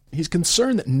 Yeah, he's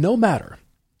concerned that no matter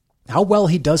how well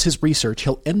he does his research,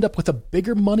 he'll end up with a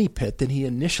bigger money pit than he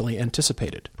initially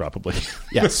anticipated. Probably.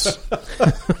 Yes.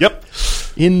 Yep.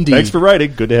 Indeed. Thanks for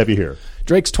writing. Good to have you here.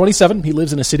 Drake's 27. He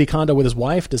lives in a city condo with his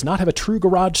wife, does not have a true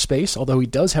garage space, although he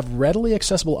does have readily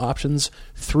accessible options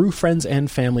through friends and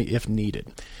family if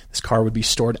needed. This car would be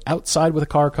stored outside with a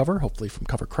car cover, hopefully from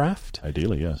Covercraft.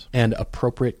 Ideally, yes. And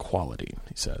appropriate quality,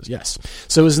 he says, yes.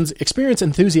 So his experience and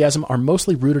enthusiasm are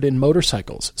mostly rooted in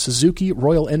motorcycles, Suzuki,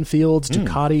 Royal Enfields,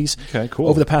 Ducatis. Okay, cool.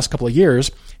 Over the past couple of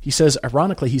years, he says,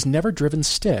 ironically, he's never driven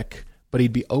stick, but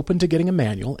he'd be open to getting a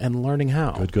manual and learning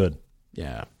how. Good.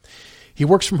 Yeah. He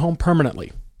works from home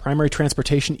permanently. Primary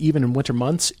transportation, even in winter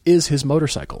months, is his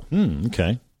motorcycle.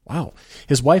 Okay. Wow.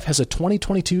 His wife has a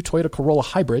 2022 Toyota Corolla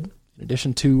Hybrid, in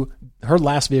addition to her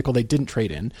last vehicle they didn't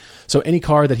trade in. So any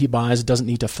car that he buys doesn't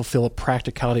need to fulfill a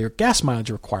practicality or gas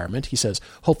mileage requirement. He says,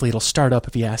 hopefully it'll start up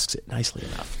if he asks it nicely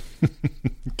enough.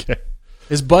 Okay.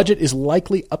 His budget is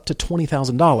likely up to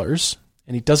 $20,000,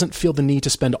 and he doesn't feel the need to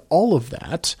spend all of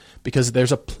that because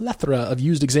there's a plethora of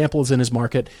used examples in his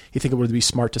market. He thinks it would be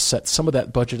smart to set some of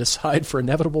that budget aside for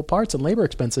inevitable parts and labor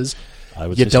expenses.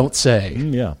 You don't say.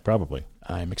 Yeah, probably.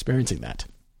 I'm experiencing that.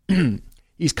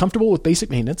 He's comfortable with basic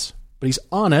maintenance, but he's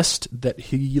honest that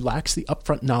he lacks the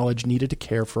upfront knowledge needed to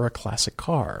care for a classic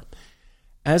car.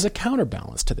 As a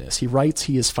counterbalance to this, he writes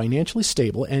he is financially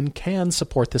stable and can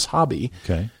support this hobby.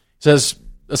 Okay. He says,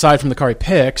 aside from the car he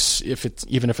picks,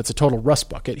 even if it's a total rust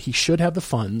bucket, he should have the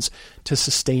funds to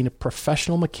sustain a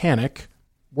professional mechanic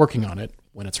working on it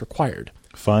when it's required.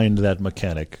 Find that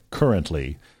mechanic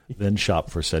currently, then shop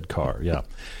for said car. Yeah.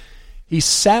 He's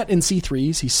sat in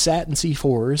C3s, he's sat in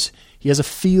C4s. He has a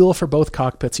feel for both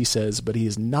cockpits, he says, but he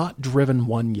has not driven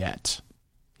one yet.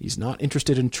 He's not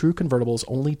interested in true convertibles,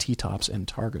 only T-tops and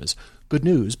Targas. Good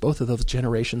news, both of those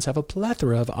generations have a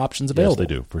plethora of options available. Yes,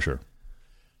 they do, for sure.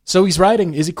 So he's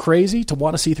writing, is he crazy to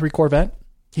want a C3 Corvette?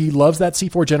 He loves that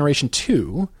C4 generation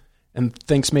too, and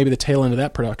thinks maybe the tail end of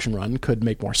that production run could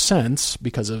make more sense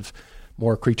because of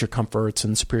more creature comforts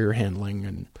and superior handling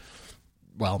and...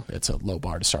 Well, it's a low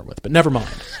bar to start with, but never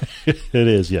mind. It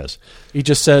is, yes. He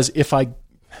just says, if I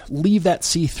leave that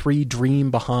C3 dream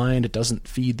behind, it doesn't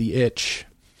feed the itch.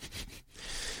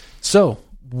 So,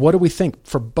 what do we think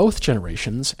for both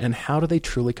generations, and how do they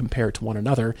truly compare to one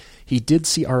another? He did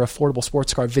see our affordable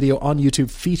sports car video on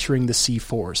YouTube featuring the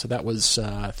C4. So that was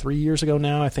 3 years ago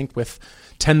now, I think, with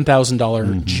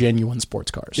 $10,000 genuine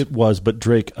sports cars. It was, but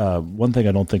Drake, one thing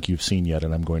I don't think you've seen yet,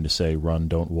 and I'm going to say run,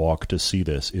 don't walk to see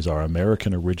this, is our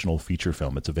American original feature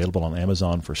film. It's available on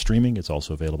Amazon for streaming. It's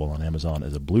also available on Amazon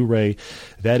as a Blu-ray.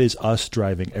 That is us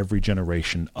driving every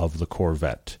generation of the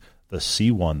Corvette. The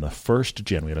C1, the first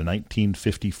gen, we had a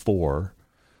 1954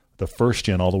 the first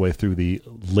gen all the way through the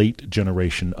late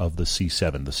generation of the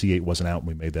C7. The C8 wasn't out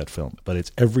when we made that film, but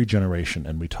it's every generation,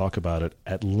 and we talk about it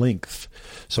at length.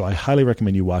 So I highly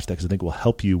recommend you watch that because I think it will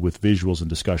help you with visuals and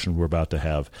discussion we're about to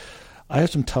have. I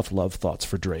have some tough love thoughts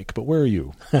for Drake, but where are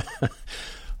you?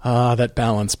 That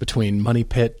balance between Money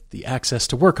Pit, the access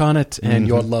to work on it, and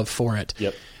your love for it.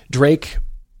 Yep. Drake,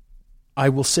 I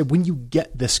will say when you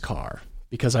get this car,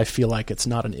 because I feel like it's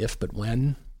not an if but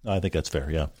when. I think that's fair,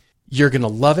 yeah. You're going to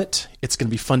love it. It's going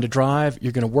to be fun to drive.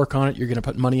 You're going to work on it. You're going to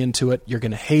put money into it. You're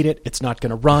going to hate it. It's not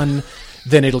going to run.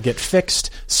 Then it'll get fixed.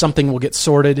 Something will get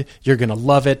sorted. You're going to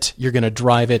love it. You're going to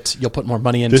drive it. You'll put more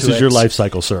money into it. This is your life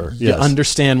cycle, sir. You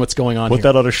understand what's going on here. Put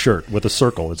that on a shirt with a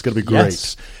circle. It's going to be great.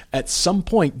 Yes. At some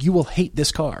point, you will hate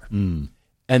this car. And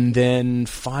then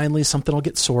finally something will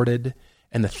get sorted,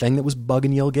 and the thing that was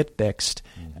bugging you will get fixed,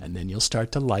 and then you'll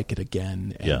start to like it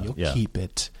again, and you'll keep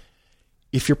it.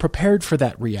 If you're prepared for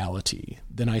that reality,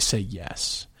 then I say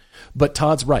yes. But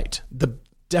Todd's right. The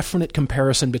definite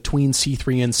comparison between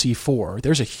C3 and C4,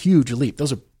 there's a huge leap.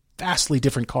 Those are vastly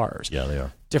different cars. Yeah, they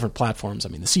are. Different platforms. I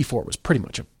mean, the C4 was pretty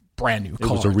much a brand new car.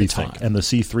 It was a rethink. And the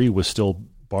C3 was still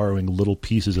borrowing little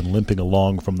pieces and limping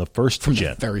along from the first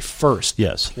gen. The very first.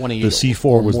 Yes. The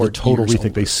C4 was the total rethink. Older.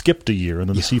 They skipped a year, and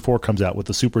then the C4 comes out with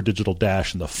the super digital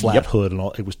dash and the flat hood and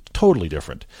all. It was totally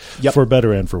different, for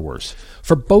better and for worse.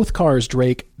 For both cars,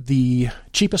 Drake, the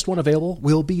cheapest one available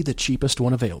will be the cheapest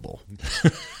one available.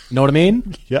 Know what I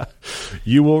mean? Yeah.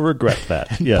 You will regret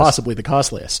that. Yes. Possibly the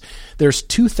costliest. There's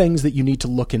two things that you need to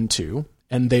look into,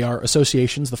 and they are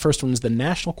associations. The first one is the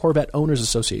National Corvette Owners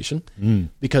Association,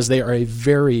 because they are a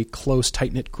very close,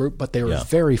 tight-knit group, but they are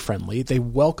very friendly. They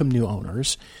welcome new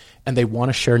owners, and they want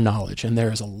to share knowledge, and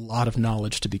there is a lot of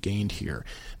knowledge to be gained here.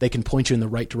 They can point you in the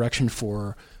right direction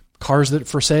for cars that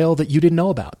for sale that you didn't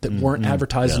know about, that weren't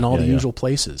advertised in all the usual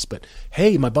places. But,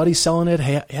 hey, my buddy's selling it.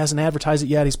 He hasn't advertised it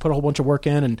yet. He's put a whole bunch of work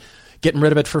in and getting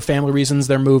rid of it for family reasons.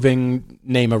 They're moving.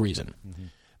 Name a reason.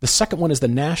 The second one is the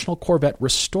National Corvette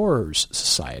Restorers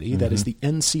Society. That is the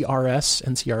NCRS,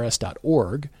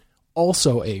 ncrs.org.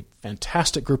 Also a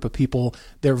fantastic group of people.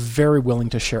 They're very willing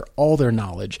to share all their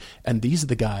knowledge, and these are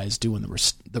the guys doing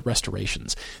the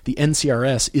restorations. The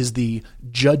NCRS is the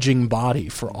judging body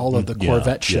for all of the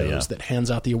Corvette shows that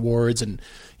hands out the awards and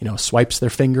swipes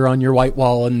their finger on your white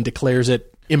wall and declares it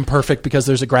imperfect because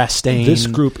there's a grass stain. This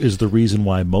group is the reason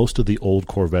why most of the old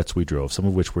Corvettes we drove, some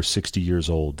of which were 60 years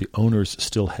old, the owners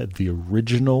still had the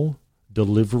original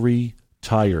delivery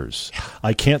tires.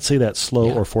 I can't say that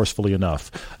slow or forcefully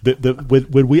enough.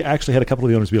 When we actually had a couple of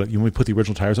the owners be like, "You want me to put the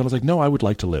original tires on?" I was like, "No, I would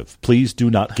like to live. Please do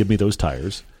not give me those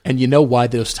tires." And you know why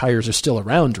those tires are still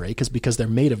around, Drake, is because they're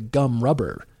made of gum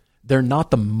rubber. They're not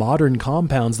the modern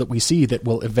compounds that we see that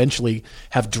will eventually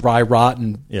have dry rot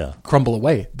and crumble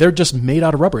away. They're just made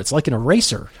out of rubber. It's like an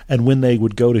eraser. And when they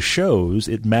would go to shows,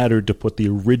 it mattered to put the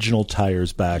original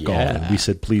tires back on. And we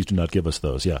said, please do not give us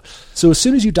those. Yeah. So as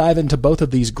soon as you dive into both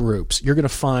of these groups, you're going to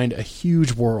find a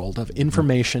huge world of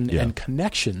information and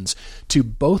connections to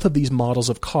both of these models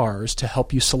of cars to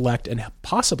help you select and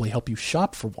possibly help you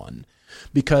shop for one,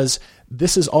 because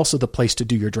this is also the place to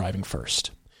do your driving first.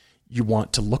 You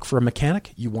want to look for a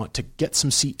mechanic. You want to get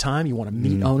some seat time. You want to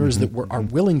meet owners that are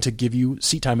willing to give you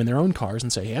seat time in their own cars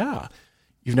and say, yeah,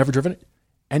 you've never driven it.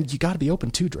 And you got to be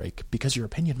open too, Drake, because your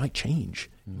opinion might change.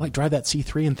 You might drive that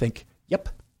C3 and think, yep,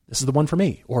 this is the one for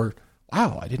me. Or,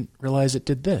 wow, I didn't realize it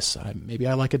did this. Maybe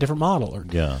I like a different model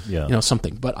or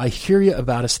something. But I hear you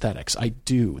about aesthetics. I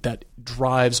do. That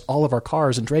drives all of our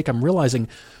cars. And Drake, I'm realizing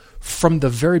from the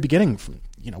very beginning,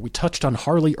 we touched on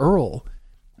Harley Earl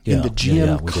in the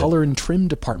GM color and trim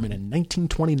department in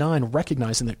 1929,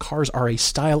 recognizing that cars are a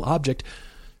style object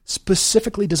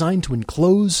specifically designed to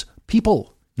enclose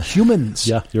people, humans.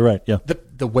 Yeah, you're right. Yeah.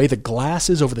 The way the glass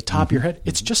is over the top of your head,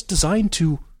 it's just designed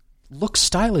to look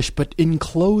stylish but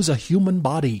enclose a human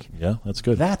body. Yeah, that's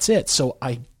good. That's it. So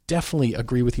I definitely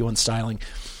agree with you on styling,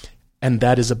 and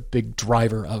that is a big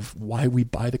driver of why we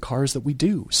buy the cars that we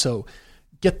do. So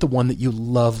get the one that you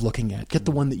love looking at. Get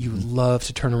the one that you love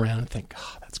to turn around and think,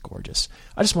 oh, that's gorgeous.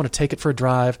 I just want to take it for a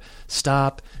drive,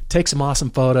 stop, take some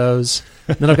awesome photos.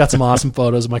 Then I've got some awesome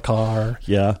photos of my car.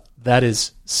 Yeah. That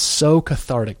is so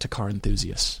cathartic to car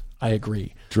enthusiasts. I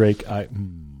agree. Drake, I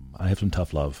have some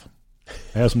tough love.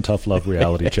 I have some tough love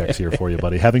reality checks here for you,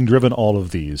 buddy. Having driven all of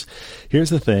these,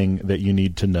 here's the thing that you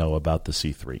need to know about the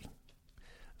C3.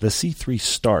 The C3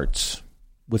 starts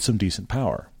with some decent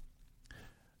power.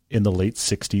 In the late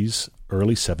 60s,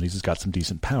 early 70s, it's got some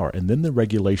decent power. And then the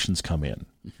regulations come in.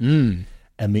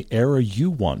 And the era you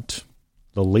want,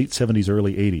 the late 70s,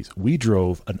 early 80s, we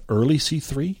drove an early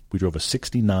C3. We drove a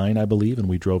 69, I believe, and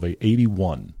we drove a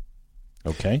 81.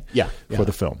 Okay? Yeah. For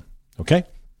the film. Okay?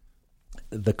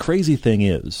 The crazy thing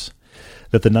is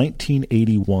that the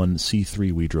 1981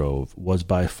 C3 we drove was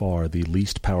by far the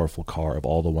least powerful car of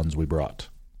all the ones we brought.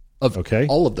 Of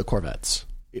all of the Corvettes.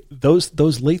 Those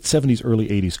late 70s, early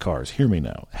 80s cars, hear me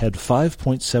now, had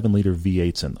 5.7-liter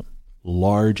V8s in them,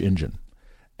 large engine,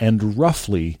 and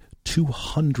roughly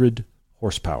 200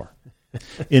 horsepower.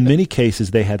 In many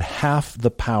cases, they had half the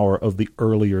power of the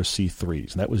earlier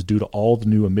C3s, and that was due to all the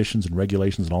new emissions and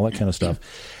regulations and all that kind of stuff.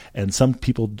 And some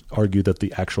people argue that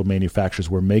the actual manufacturers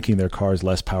were making their cars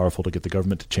less powerful to get the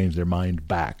government to change their mind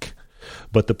back.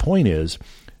 But the point is,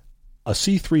 a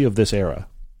C3 of this era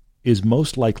is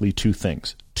most likely two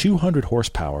things: 200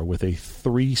 horsepower with a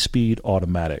 3-speed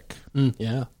automatic.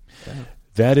 Yeah.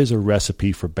 That is a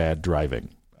recipe for bad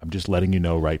driving. I'm just letting you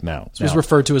know right now. This was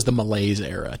referred to as the Malaise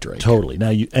era, Drake. Totally. Now,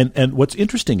 and what's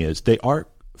interesting is they are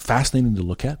fascinating to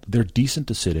look at. They're decent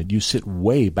to sit in. You sit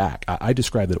way back. I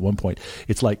described it at one point.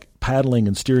 It's like paddling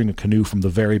and steering a canoe from the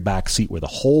very back seat where the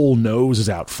whole nose is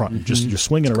out front. Mm-hmm. Just you're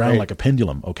swinging around like a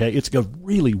pendulum. Okay, it's a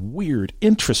really weird,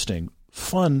 interesting,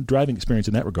 fun driving experience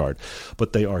in that regard.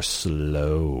 But they are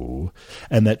slow,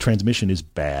 and that transmission is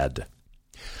bad.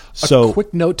 So, a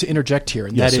quick note to interject here,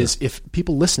 and that is, if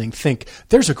people listening think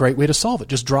there's a great way to solve it,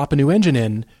 just drop a new engine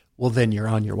in, well, then you're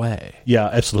on your way. Yeah,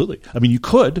 absolutely. I mean, you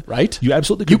could. Right? You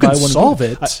absolutely could. You can solve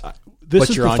it, this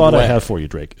is the thought I have for you,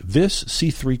 Drake. This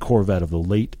C3 Corvette of the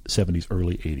late 70s,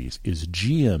 early 80s is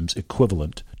GM's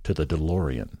equivalent to the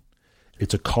DeLorean.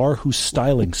 It's a car whose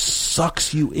styling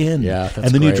sucks you in. Yeah, that's and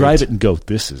then great. You drive it and go,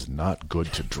 this is not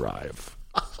good to drive.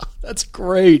 That's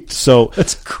great. So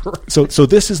that's great. So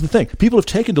this is the thing. People have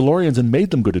taken DeLoreans and made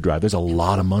them good to drive. There's a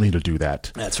lot of money to do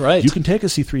that. That's right. You can take a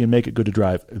C3 and make it good to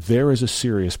drive. There is a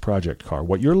serious project car.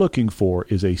 What you're looking for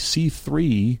is a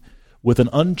C3 with an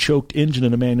unchoked engine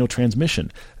and a manual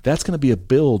transmission. That's going to be a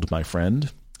build, my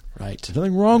friend. Right. There's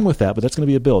nothing wrong with that, but that's going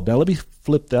to be a build. Now let me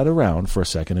flip that around for a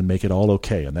second and make it all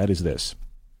okay, and that is this.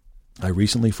 I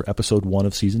recently, for episode 1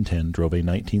 of season 10, drove a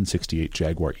 1968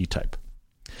 Jaguar E-Type.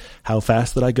 How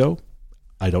fast did I go?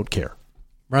 I don't care.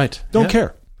 Right. Don't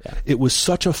care. Yeah. It was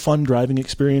such a fun driving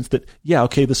experience that, the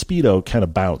Speedo kind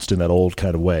of bounced in that old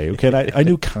kind of way. Okay, and I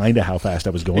knew kind of how fast I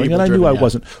was going, and I knew I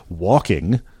wasn't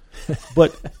walking,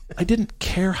 but I didn't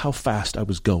care how fast I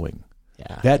was going.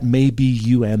 Yeah. That may be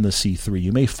you and the C3.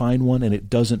 You may find one, and it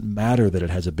doesn't matter that it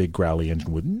has a big growly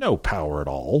engine with no power at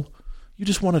all. You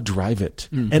just want to drive it.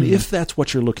 Mm-hmm. And if that's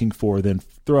what you're looking for, then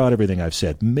throw out everything I've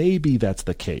said. Maybe that's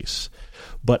the case.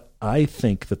 But I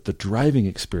think that the driving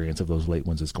experience of those late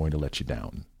ones is going to let you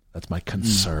down. That's my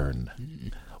concern. Mm-hmm.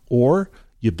 Or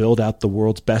you build out the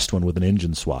world's best one with an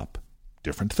engine swap.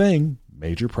 Different thing,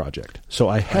 major project. So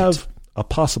I have a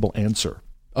possible answer.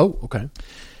 Oh, okay.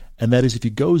 And that is, if you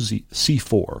go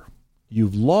C4,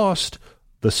 you've lost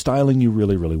the styling you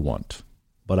really, really want.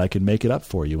 But I can make it up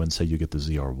for you and say you get the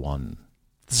ZR1.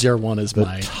 ZR1 is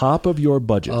the top of your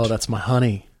budget. Oh, that's my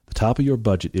honey. The top of your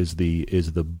budget is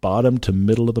the bottom to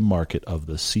middle of the market of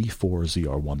the C4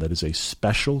 ZR1. That is a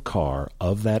special car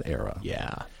of that era.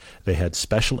 Yeah. They had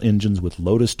special engines with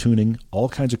Lotus tuning, all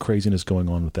kinds of craziness going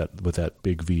on with that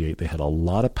big V8. They had a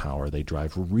lot of power. They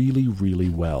drive really, really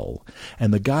well.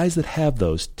 And the guys that have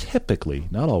those typically,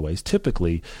 not always,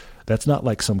 typically, that's not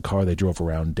like some car they drove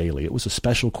around daily. It was a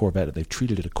special Corvette, and they've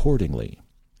treated it accordingly.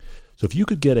 So if you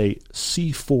could get a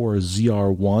C4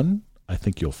 ZR1, I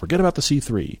think you'll forget about the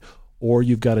C3. Or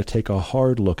you've got to take a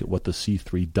hard look at what the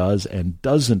C3 does and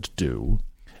doesn't do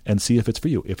and see if it's for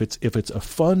you. If it's a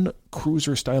fun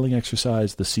cruiser styling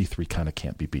exercise, the C3 kind of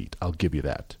can't be beat. I'll give you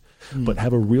that. But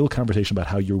have a real conversation about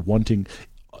how you're wanting.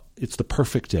 It's the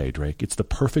perfect day, Drake. It's the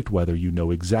perfect weather. You know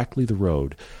exactly the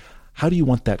road. How do you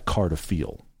want that car to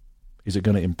feel? Is it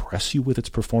going to impress you with its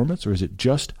performance, or is it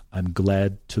just, I'm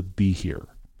glad to be here?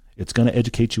 It's going to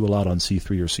educate you a lot on C3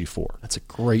 or C4. That's a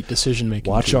great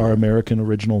decision-making Watch tool. our American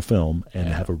original film and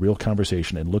have a real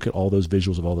conversation and look at all those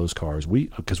visuals of all those cars.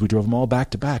 Because we drove them all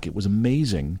back to back. It was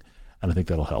amazing, and I think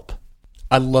that'll help.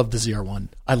 I love the ZR1.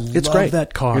 It's great.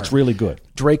 That car. It's really good.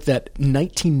 Drake, that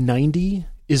 1990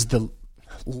 is the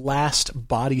last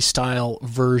body style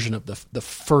version of the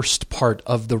first part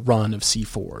of the run of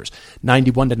C4s.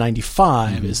 91 to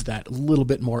 95 is that little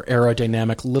bit more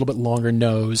aerodynamic, a little bit longer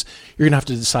nose. You're going to have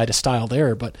to decide a style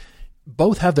there, but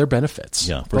both have their benefits.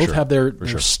 Yeah, both have their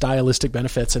stylistic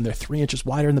benefits, and they're 3 inches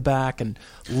wider in the back, and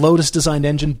Lotus designed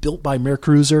engine built by Mir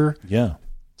Cruiser. Yeah.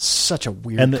 Such a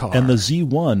weird car. And the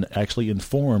Z1 actually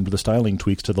informed the styling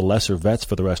tweaks to the lesser vets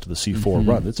for the rest of the C4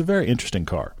 run. It's a very interesting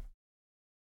car.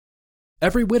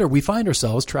 Every winter, we find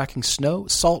ourselves tracking snow,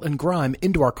 salt, and grime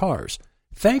into our cars.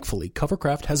 Thankfully,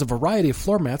 Covercraft has a variety of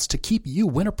floor mats to keep you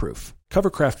winterproof.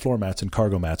 Covercraft floor mats and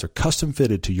cargo mats are custom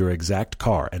fitted to your exact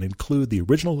car and include the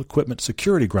original equipment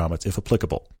security grommets if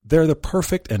applicable. They're the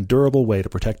perfect and durable way to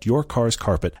protect your car's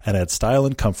carpet and add style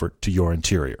and comfort to your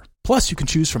interior. Plus, you can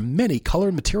choose from many color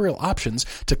and material options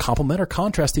to complement or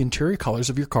contrast the interior colors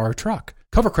of your car or truck.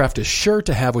 Covercraft is sure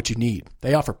to have what you need.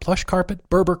 They offer plush carpet,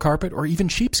 Berber carpet, or even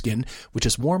sheepskin, which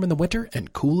is warm in the winter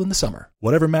and cool in the summer.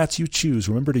 Whatever mats you choose,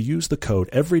 remember to use the code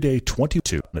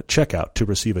EVERYDAY22 at checkout to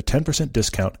receive a 10%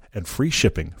 discount and free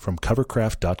shipping from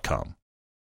covercraft.com.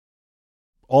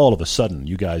 All of a sudden,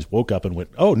 you guys woke up and went,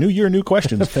 oh, new year, new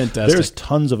questions. Fantastic. There's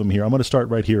tons of them here. I'm going to start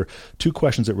right here. 2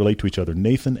 questions that relate to each other.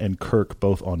 Nathan and Kirk,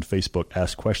 both on Facebook,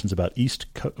 asked questions about East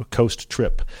Coast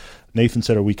trip. Nathan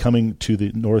said, are we coming to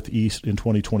the Northeast in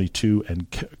 2022? And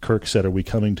Kirk said, are we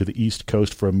coming to the East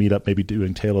Coast for a meetup, maybe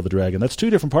doing Tail of the Dragon? That's 2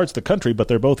 different parts of the country, but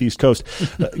they're both East Coast.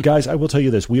 Guys, I will tell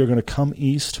you this. We are going to come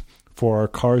east for our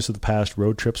Cars of the Past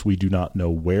road trips. We do not know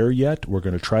where yet. We're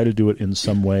going to try to do it in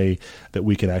some way that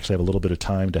we can actually have a little bit of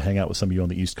time to hang out with some of you on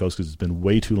the East Coast, because it's been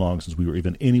way too long since we were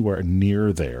even anywhere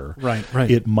near there. Right.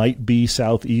 It might be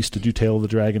southeast to do Tail of the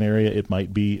Dragon area. It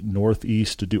might be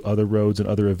northeast to do other roads and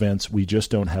other events. We just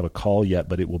don't have a call yet,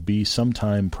 but it will be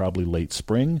sometime probably late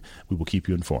spring. We will keep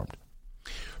you informed.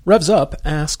 Revs Up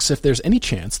asks if there's any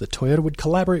chance that Toyota would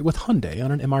collaborate with Hyundai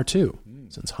on an MR2.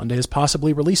 Since Hyundai is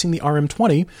possibly releasing the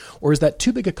RM20, or is that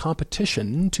too big a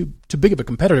competition, too big of a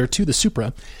competitor to the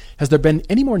Supra? Has there been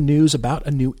any more news about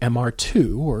a new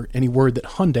MR2, or any word that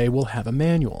Hyundai will have a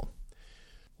manual?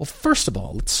 Well, first of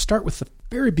all, let's start with the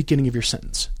very beginning of your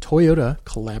sentence. Toyota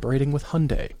collaborating with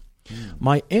Hyundai.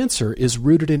 My answer is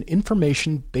rooted in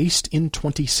information based in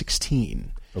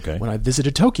 2016. Okay. When I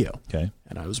visited Tokyo. Okay.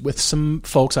 And I was with some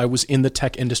folks. I was in the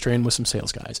tech industry and with some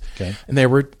sales guys. Okay. And they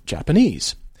were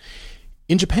Japanese.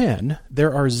 In Japan,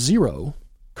 there are 0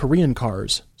 Korean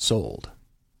cars sold.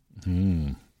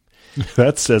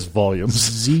 That says volumes.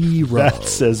 0. That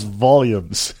says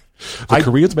volumes. The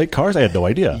Koreans make cars? I had no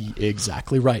idea.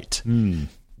 Exactly right.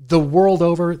 The world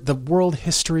over, the world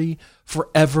history,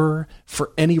 forever,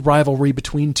 for any rivalry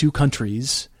between 2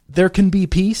 countries, there can be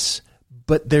peace,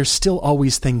 but there's still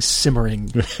always things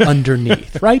simmering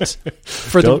underneath, right?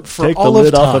 For take all the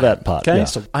lid of time. off of that pot. Okay,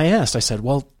 Yeah. So I said,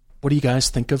 well, what do you guys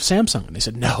think of Samsung? And they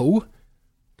said, no,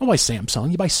 don't buy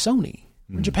Samsung. You buy Sony.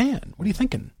 We're in Japan. What are you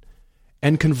thinking?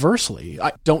 And conversely,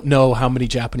 I don't know how many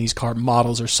Japanese car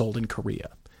models are sold in Korea.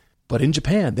 But in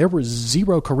Japan, there were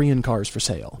 0 Korean cars for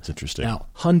sale. That's interesting. Now,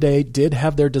 Hyundai did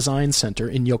have their design center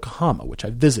in Yokohama, which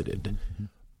I visited.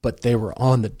 But they were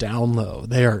on the down low.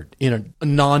 They are in a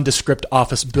nondescript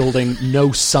office building,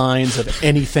 no signs of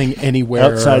anything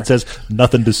anywhere. Outside says,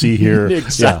 nothing to see here.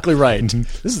 Exactly right.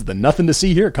 This is the nothing to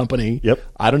see here company. Yep.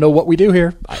 I don't know what we do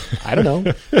here. I don't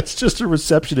know. It's just a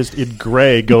receptionist in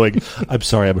gray going, I'm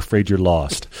sorry, I'm afraid you're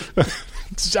lost.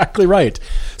 Exactly right.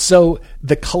 So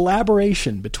the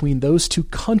collaboration between those 2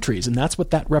 countries, and that's what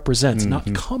that represents,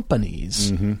 not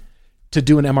companies, to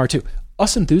do an MR2.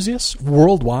 Us enthusiasts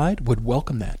worldwide would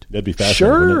welcome that. That'd be fascinating.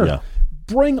 Sure. Wouldn't it? Yeah.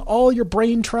 Bring all your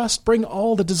brain trust, bring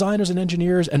all the designers and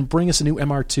engineers, and bring us a new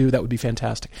MR2. That would be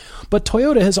fantastic. But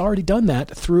Toyota has already done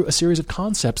that through a series of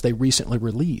concepts they recently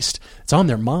released. It's on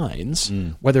their minds,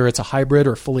 whether it's a hybrid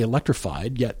or fully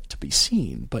electrified, yet to be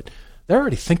seen. But they're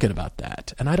already thinking about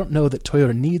that. And I don't know that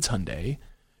Toyota needs Hyundai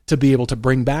to be able to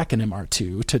bring back an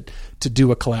MR2 to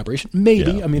do a collaboration.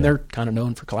 Maybe. Yeah, they're kind of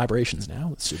known for collaborations now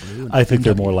with Subaru. I think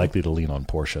they're more likely to lean on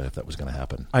Porsche if that was going to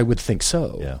happen. I would think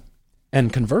so. Yeah.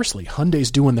 And conversely,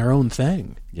 Hyundai's doing their own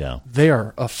thing. Yeah. They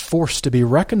are a force to be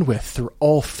reckoned with through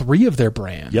all 3 of their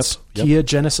brands. Yep. Kia,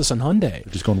 Genesis, and Hyundai.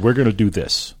 They're just going, we're going to do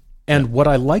this. And what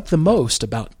I like the most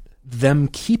about them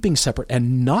keeping separate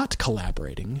and not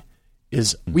collaborating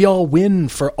is we all win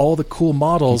for all the cool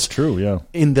models. It's true, yeah.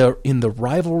 In the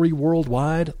rivalry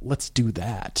worldwide, let's do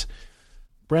that.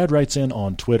 Brad writes in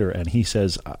on Twitter, and he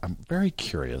says, I'm very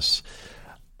curious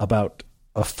about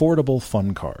affordable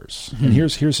fun cars. And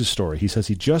here's his story. He says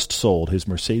he just sold his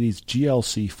Mercedes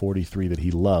GLC 43 that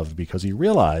he loved because he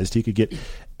realized he could get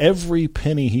every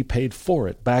penny he paid for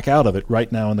it back out of it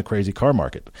right now in the crazy car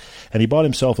market. And he bought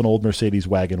himself an old Mercedes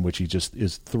wagon, which he just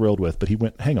is thrilled with. But he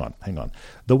went, hang on.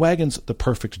 The wagon's the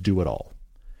perfect do-it-all.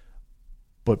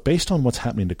 But based on what's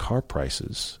happening to car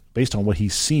prices, based on what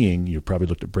he's seeing, you probably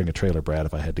looked at Bring a Trailer, Brad,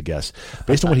 if I had to guess.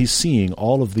 Based on what he's seeing,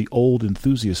 all of the old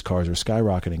enthusiast cars are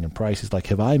skyrocketing in price. He's like,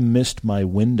 have I missed my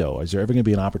window? Is there ever going to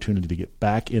be an opportunity to get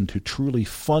back into truly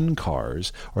fun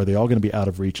cars, or are they all going to be out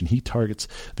of reach? And he targets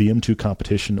the M2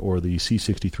 Competition or the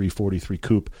C63 43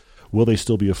 Coupe. Will they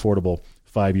still be affordable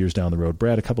 5 years down the road?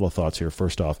 Brad, a couple of thoughts here.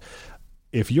 First off,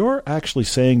 If you're actually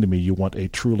saying to me you want a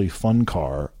truly fun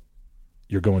car,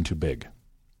 you're going too big.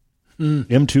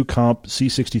 M2 Comp,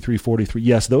 C6343,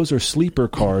 yes, those are sleeper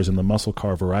cars in the muscle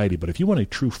car variety, but if you want a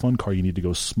true fun car, you need to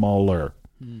go smaller.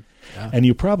 Yeah. And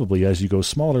you probably, as you go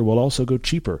smaller, will also go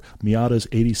cheaper. Miatas,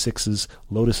 86s,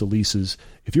 Lotus Elises.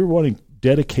 If you're wanting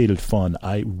dedicated fun,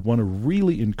 I want to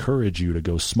really encourage you to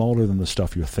go smaller than the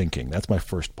stuff you're thinking. That's my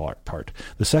first part.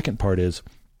 The second part is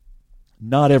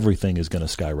not everything is going to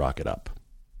skyrocket up.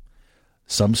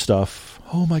 Some stuff,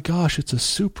 oh my gosh, it's a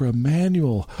Supra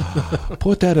manual.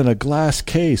 Put that in a glass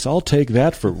case. I'll take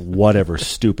that for whatever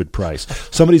stupid price.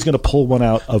 Somebody's going to pull one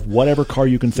out of whatever car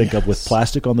you can think of with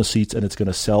plastic on the seats, and it's going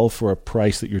to sell for a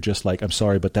price that you're just like, I'm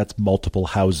sorry, but that's multiple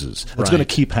houses. It's going to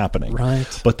keep happening.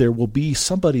 Right. But there will be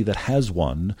somebody that has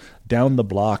one down the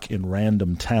block in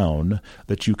random town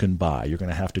that you can buy. You're going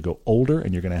to have to go older,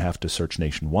 and you're going to have to search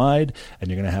nationwide, and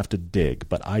you're going to have to dig.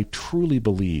 But I truly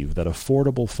believe that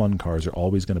affordable fun cars are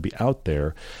always going to be out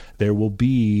there. There will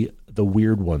be the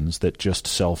weird ones that just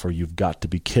sell for you've got to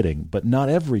be kidding, but not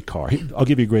every car. I'll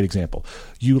give you a great example.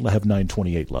 You have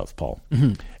 928 love, Paul.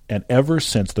 Mm-hmm. And ever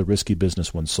since the Risky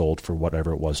Business one sold for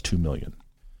whatever it was, $2 million.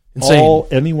 Insane. All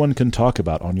anyone can talk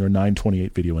about on your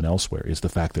 928 video and elsewhere is the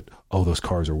fact that, oh, those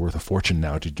cars are worth a fortune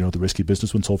now. Did you know the Risky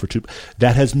Business one sold for $2 million?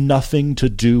 That has nothing to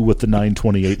do with the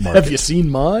 928 market. Have you seen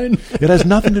mine? It has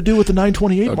nothing to do with the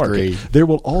 928 market. There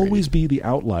will always be the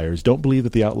outliers. Don't believe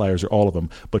that the outliers are all of them,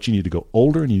 but you need to go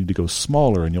older and you need to go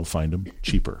smaller, and you'll find them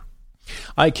cheaper.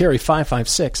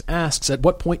 iCarry556 asks, at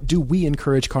what point do we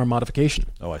encourage car modification?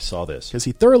 Oh, I saw this. Because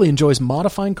he thoroughly enjoys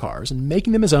modifying cars and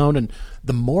making them his own, and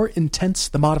the more intense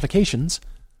the modifications,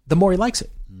 the more he likes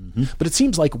it. Mm-hmm. But it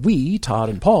seems like we, Todd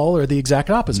and Paul, are the exact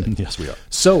opposite. Mm-hmm. Yes, we are.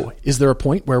 So is there a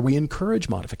point where we encourage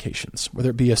modifications,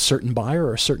 whether it be a certain buyer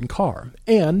or a certain car?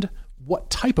 And what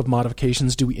type of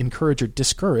modifications do we encourage or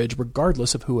discourage,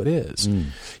 regardless of who it is?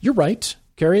 You're right,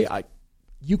 Carrie.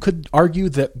 You could argue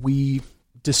that we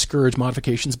discourage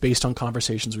modifications based on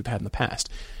conversations we've had in the past.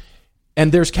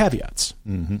 And there's caveats.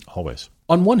 Mm-hmm. Always.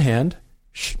 On one hand,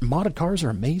 modded cars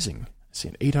are amazing. I see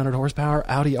an 800 horsepower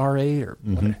Audi R8 or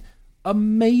whatever.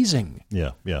 Amazing.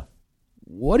 Yeah, yeah.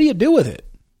 What do you do with it?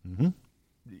 Mm-hmm.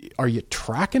 Are you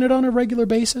tracking it on a regular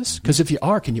basis? Because if you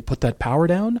are, can you put that power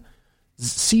down?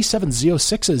 C7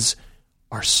 Z06s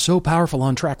are so powerful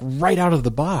on track right out of the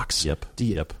box. Yep. Do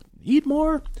you need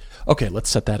more? Okay,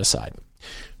 let's set that aside.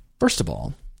 First of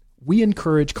all, we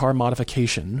encourage car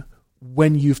modification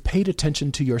when you've paid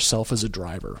attention to yourself as a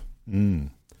driver.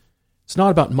 It's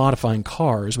not about modifying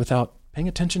cars without paying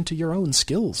attention to your own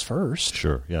skills first.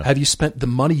 Sure, yeah. Have you spent the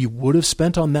money you would have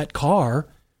spent on that car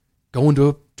going to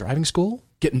a driving school,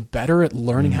 getting better at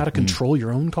learning how to control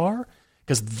your own car?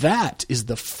 Because that is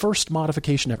the first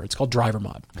modification ever. It's called driver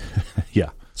mod.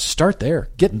 Yeah. Start there.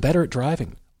 Get better at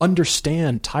driving.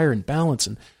 Understand tire and balance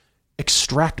and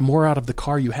extract more out of the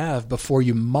car you have before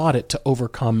you mod it to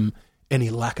overcome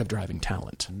any lack of driving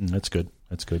talent. That's good.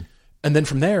 That's good. And then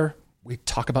from there, we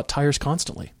talk about tires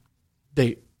constantly.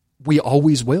 We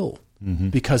always will,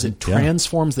 because it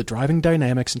transforms the driving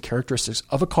dynamics and characteristics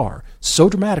of a car so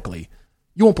dramatically,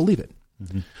 you won't believe it.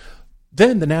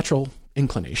 Then the natural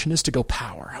inclination is to go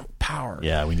power.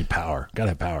 Yeah, we need power. Got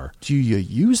to have power. Do you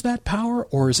use that power,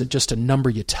 or is it just a number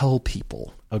you tell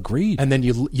people? Agreed. And then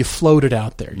you float it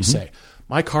out there. You say,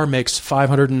 my car makes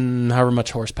 500 and however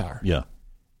much horsepower. Yeah.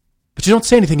 But you don't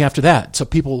say anything after that. So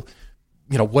people,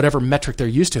 whatever metric they're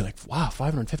used to, like, wow,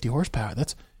 550 horsepower.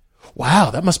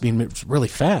 That must mean it's really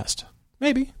fast.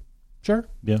 Maybe. Sure.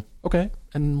 Yeah. Okay.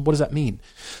 And what does that mean?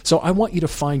 So I want you to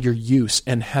find your use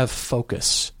and have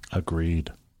focus. Agreed.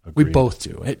 We both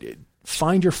do.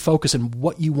 Find your focus and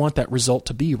what you want that result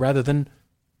to be, rather than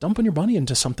dumping your money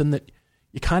into something that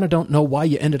you kind of don't know why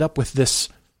you ended up with this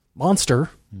monster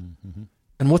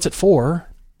and what's it for,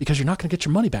 because you're not going to get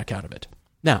your money back out of it.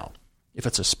 Now, if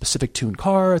it's a specific tuned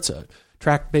car, it's a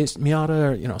track-based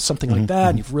Miata or something like that,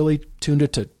 and you've really tuned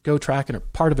it to go track and are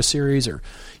part of a series, or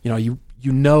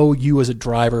you as a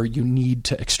driver, you need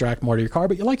to extract more to your car,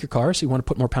 but you like your car, so you want to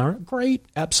put more power in it. Great,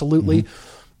 absolutely.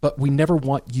 But we never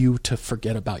want you to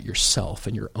forget about yourself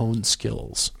and your own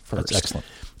skills first. That's excellent.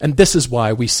 And this is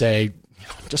why we say,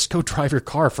 just go drive your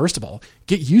car. First of all,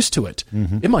 get used to it.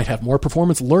 It might have more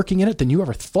performance lurking in it than you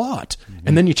ever thought.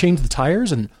 And then you change the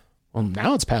tires and, well,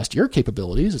 now it's past your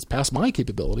capabilities. It's past my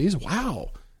capabilities. Wow.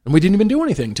 And we didn't even do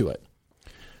anything to it.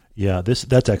 Yeah,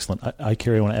 that's excellent.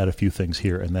 Carrie, I want to add a few things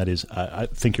here, and that is, I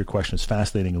think your question is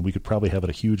fascinating, and we could probably have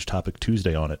a huge topic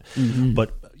Tuesday on it.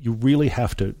 But you really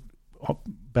have to,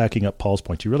 backing up Paul's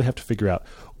point, you really have to figure out,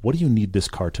 what do you need this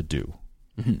car to do?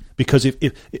 Because if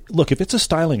it's a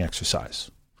styling exercise,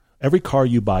 Every car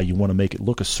you buy, you want to make it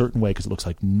look a certain way because it looks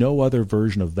like no other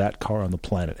version of that car on the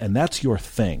planet. And that's your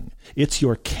thing. It's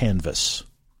your canvas.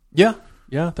 Yeah,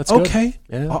 that's good. Okay.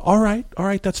 Yeah. All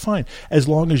right, that's fine. As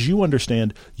long as you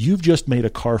understand you've just made a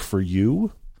car for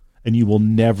you, and you will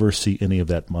never see any of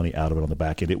that money out of it on the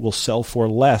back end. It will sell for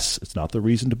less. It's not the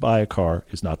reason to buy a car,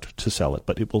 is not to sell it,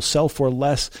 but it will sell for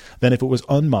less than if it was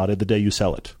unmodded the day you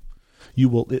sell it.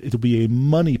 It'll be a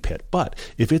money pit. But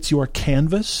if it's your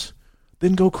canvas,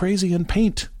 then go crazy and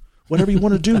paint whatever you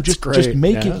want to do. just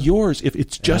make it yours. If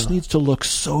it just needs to look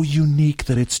so unique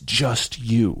that it's just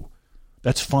you,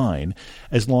 that's fine,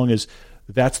 as long as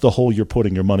that's the hole you're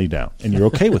putting your money down and you're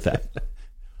okay with that.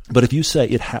 But if you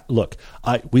say look,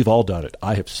 we've all done it.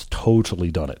 I have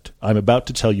totally done it. I'm about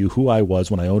to tell you who I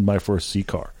was when I owned my first Z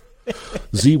car.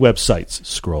 Z websites,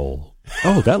 scroll.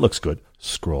 Oh, that looks good.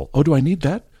 Scroll. Oh, do I need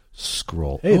that?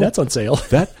 Scroll. Hey, that's on sale.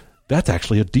 That's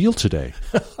actually a deal today.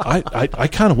 I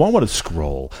kind of want one to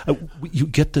scroll. You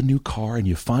get the new car and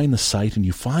you find the site and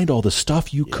you find all the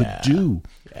stuff you could do.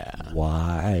 Yeah.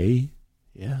 Why?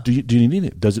 Yeah. Do you need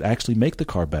it? Does it actually make the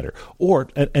car better?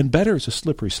 And better is a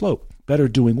slippery slope. Better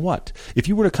doing what? If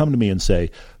you were to come to me and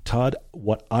say, Todd,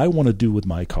 what I want to do with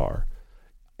my car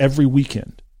every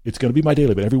weekend, it's going to be my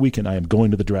daily, but every weekend I am going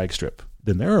to the drag strip,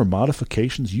 then there are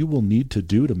modifications you will need to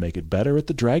do to make it better at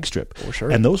the drag strip. For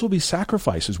sure. And those will be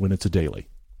sacrifices when it's a daily.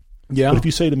 Yeah. But if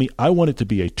you say to me, I want it to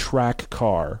be a track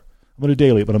car, I'm going to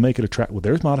daily it, but I'll make it a track. Well,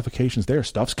 there's modifications there.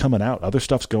 Stuff's coming out. Other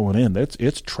stuff's going in.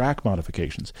 It's track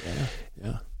modifications.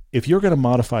 Yeah. If you're going to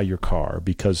modify your car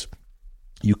because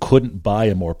you couldn't buy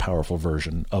a more powerful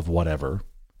version of whatever,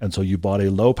 and so you bought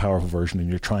a low powerful version and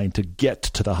you're trying to get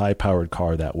to the high powered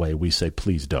car that way, we say,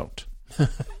 please don't.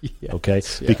 Okay?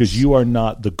 Yes. Because you are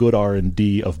not the good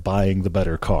R&D of buying the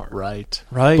better car. Right.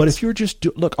 But if you're just,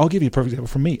 look, I'll give you a perfect example.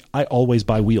 For me, I always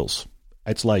buy wheels.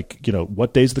 It's like,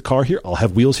 what day's the car here? I'll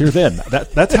have wheels here then.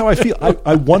 That's how I feel.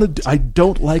 I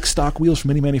don't like stock wheels from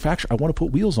any manufacturer. I want to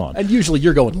put wheels on. And usually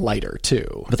you're going lighter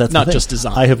too. But that's not just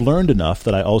design. I have learned enough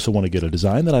that I also want to get a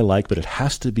design that I like, but it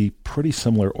has to be pretty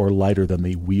similar or lighter than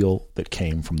the wheel that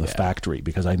came from the factory,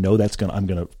 because I know I'm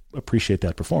going to appreciate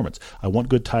that performance. I want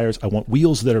good tires. I want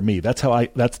wheels that are me. That's how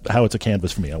it's a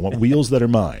canvas for me. I want wheels that are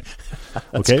mine.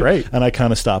 That's okay? Great. And I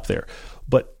kind of stop there.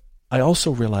 But I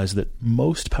also realize that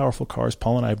most powerful cars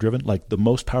Paul and I have driven, like the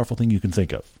most powerful thing you can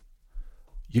think of,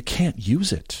 you can't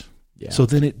use it. Yeah. So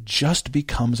then it just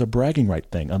becomes a bragging right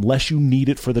thing, unless you need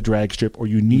it for the drag strip or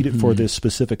you need it for this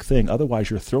specific thing. Otherwise,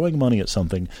 you're throwing money at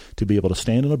something to be able to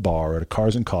stand in a bar at a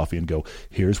Cars and Coffee and go,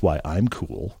 here's why I'm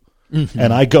cool.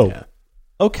 And I go,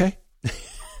 okay.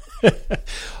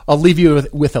 I'll leave you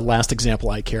with a last example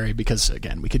I carry because,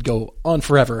 again, we could go on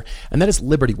forever, and that is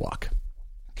Liberty Walk.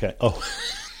 Okay. Oh.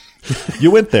 You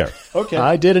went there. Okay.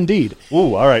 I did indeed.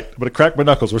 Ooh, all right. I'm going to crack my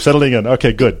knuckles. We're settling in.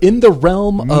 Okay, good. In the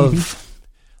realm of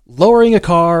lowering a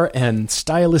car and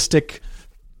stylistic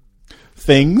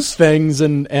things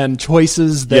and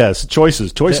choices.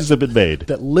 Choices have been made.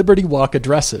 That Liberty Walk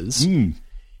addresses.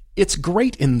 It's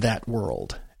great in that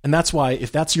world. And that's why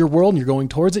if that's your world and you're going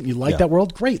towards it and you like that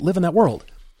world, great, live in that world.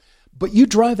 But you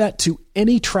drive that to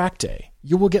any track day,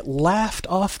 you will get laughed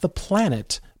off the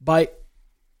planet by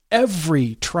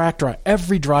every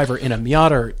every driver in a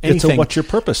Miata or anything. It's a what's your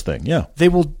purpose thing, yeah. They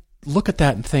will look at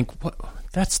that and think, "What?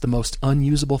 That's the most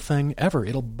unusable thing ever.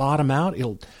 It'll bottom out.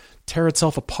 It'll tear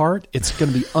itself apart. It's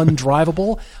going to be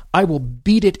undrivable. I will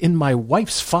beat it in my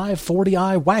wife's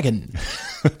 540i wagon."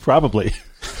 Probably.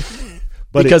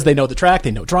 Because they know the track,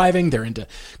 they know driving, they're into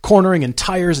cornering and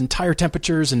tires and tire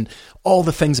temperatures and all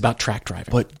the things about track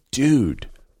driving. But dude,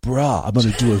 I'm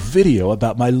going to do a video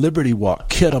about my Liberty Walk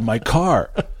kit on my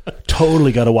car.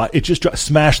 Totally got to watch. It just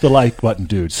smash the like button,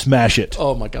 dude. Smash it.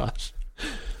 Oh my gosh.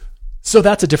 So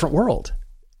that's a different world.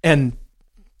 And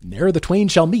there the twain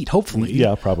shall meet, hopefully.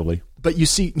 Yeah, probably. But you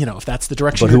see, if that's the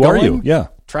direction but you're who going. Are you? Yeah.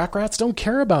 Track rats don't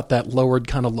care about that lowered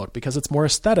kind of look because it's more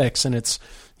aesthetics and it's,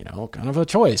 kind of a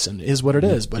choice and is what it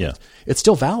is. But it's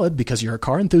still valid because you're a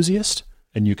car enthusiast.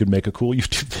 And you can make a cool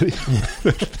YouTube video.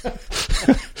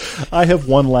 I have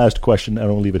one last question. I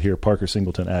don't leave it here. Parker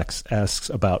Singleton asks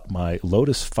about my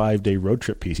Lotus 5-day road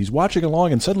trip piece. He's watching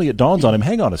along and suddenly it dawns on him,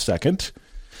 hang on a second.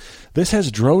 This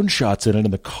has drone shots in it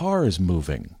and the car is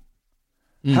moving.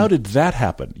 How did that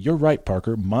happen? You're right,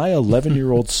 Parker. My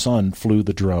 11-year-old son flew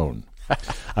the drone.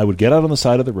 I would get out on the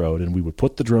side of the road and we would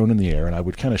put the drone in the air and I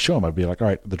would kind of show him. I'd be like, all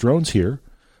right, the drone's here.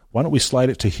 Why don't we slide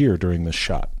it to here during this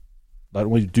shot? Why don't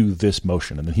we do this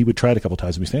motion? And then he would try it a couple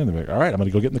times and we stand there like, all right, I'm going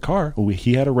to go get in the car.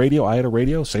 He had a radio. I had a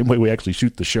radio. Same way we actually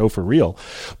shoot the show for real.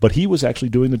 But he was actually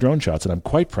doing the drone shots and I'm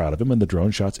quite proud of him. And the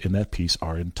drone shots in that piece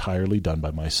are entirely done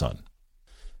by my son.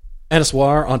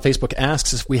 Anaswar on Facebook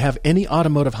asks if we have any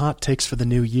automotive hot takes for the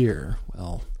new year.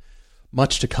 Well,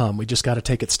 much to come. We just got to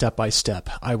take it step by step.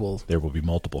 There will be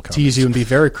multiple comments. Tease you and be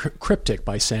very cryptic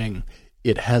by saying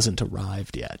it hasn't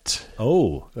arrived yet.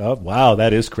 Oh, wow,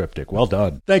 that is cryptic. Well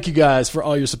done. Thank you guys for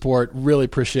all your support. Really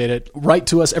appreciate it. Write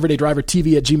to us,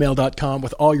 everydaydrivertv@gmail.com,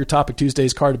 with all your Topic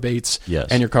Tuesdays, car debates,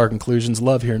 and your car conclusions.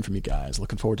 Love hearing from you guys.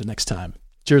 Looking forward to next time.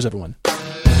 Cheers, everyone.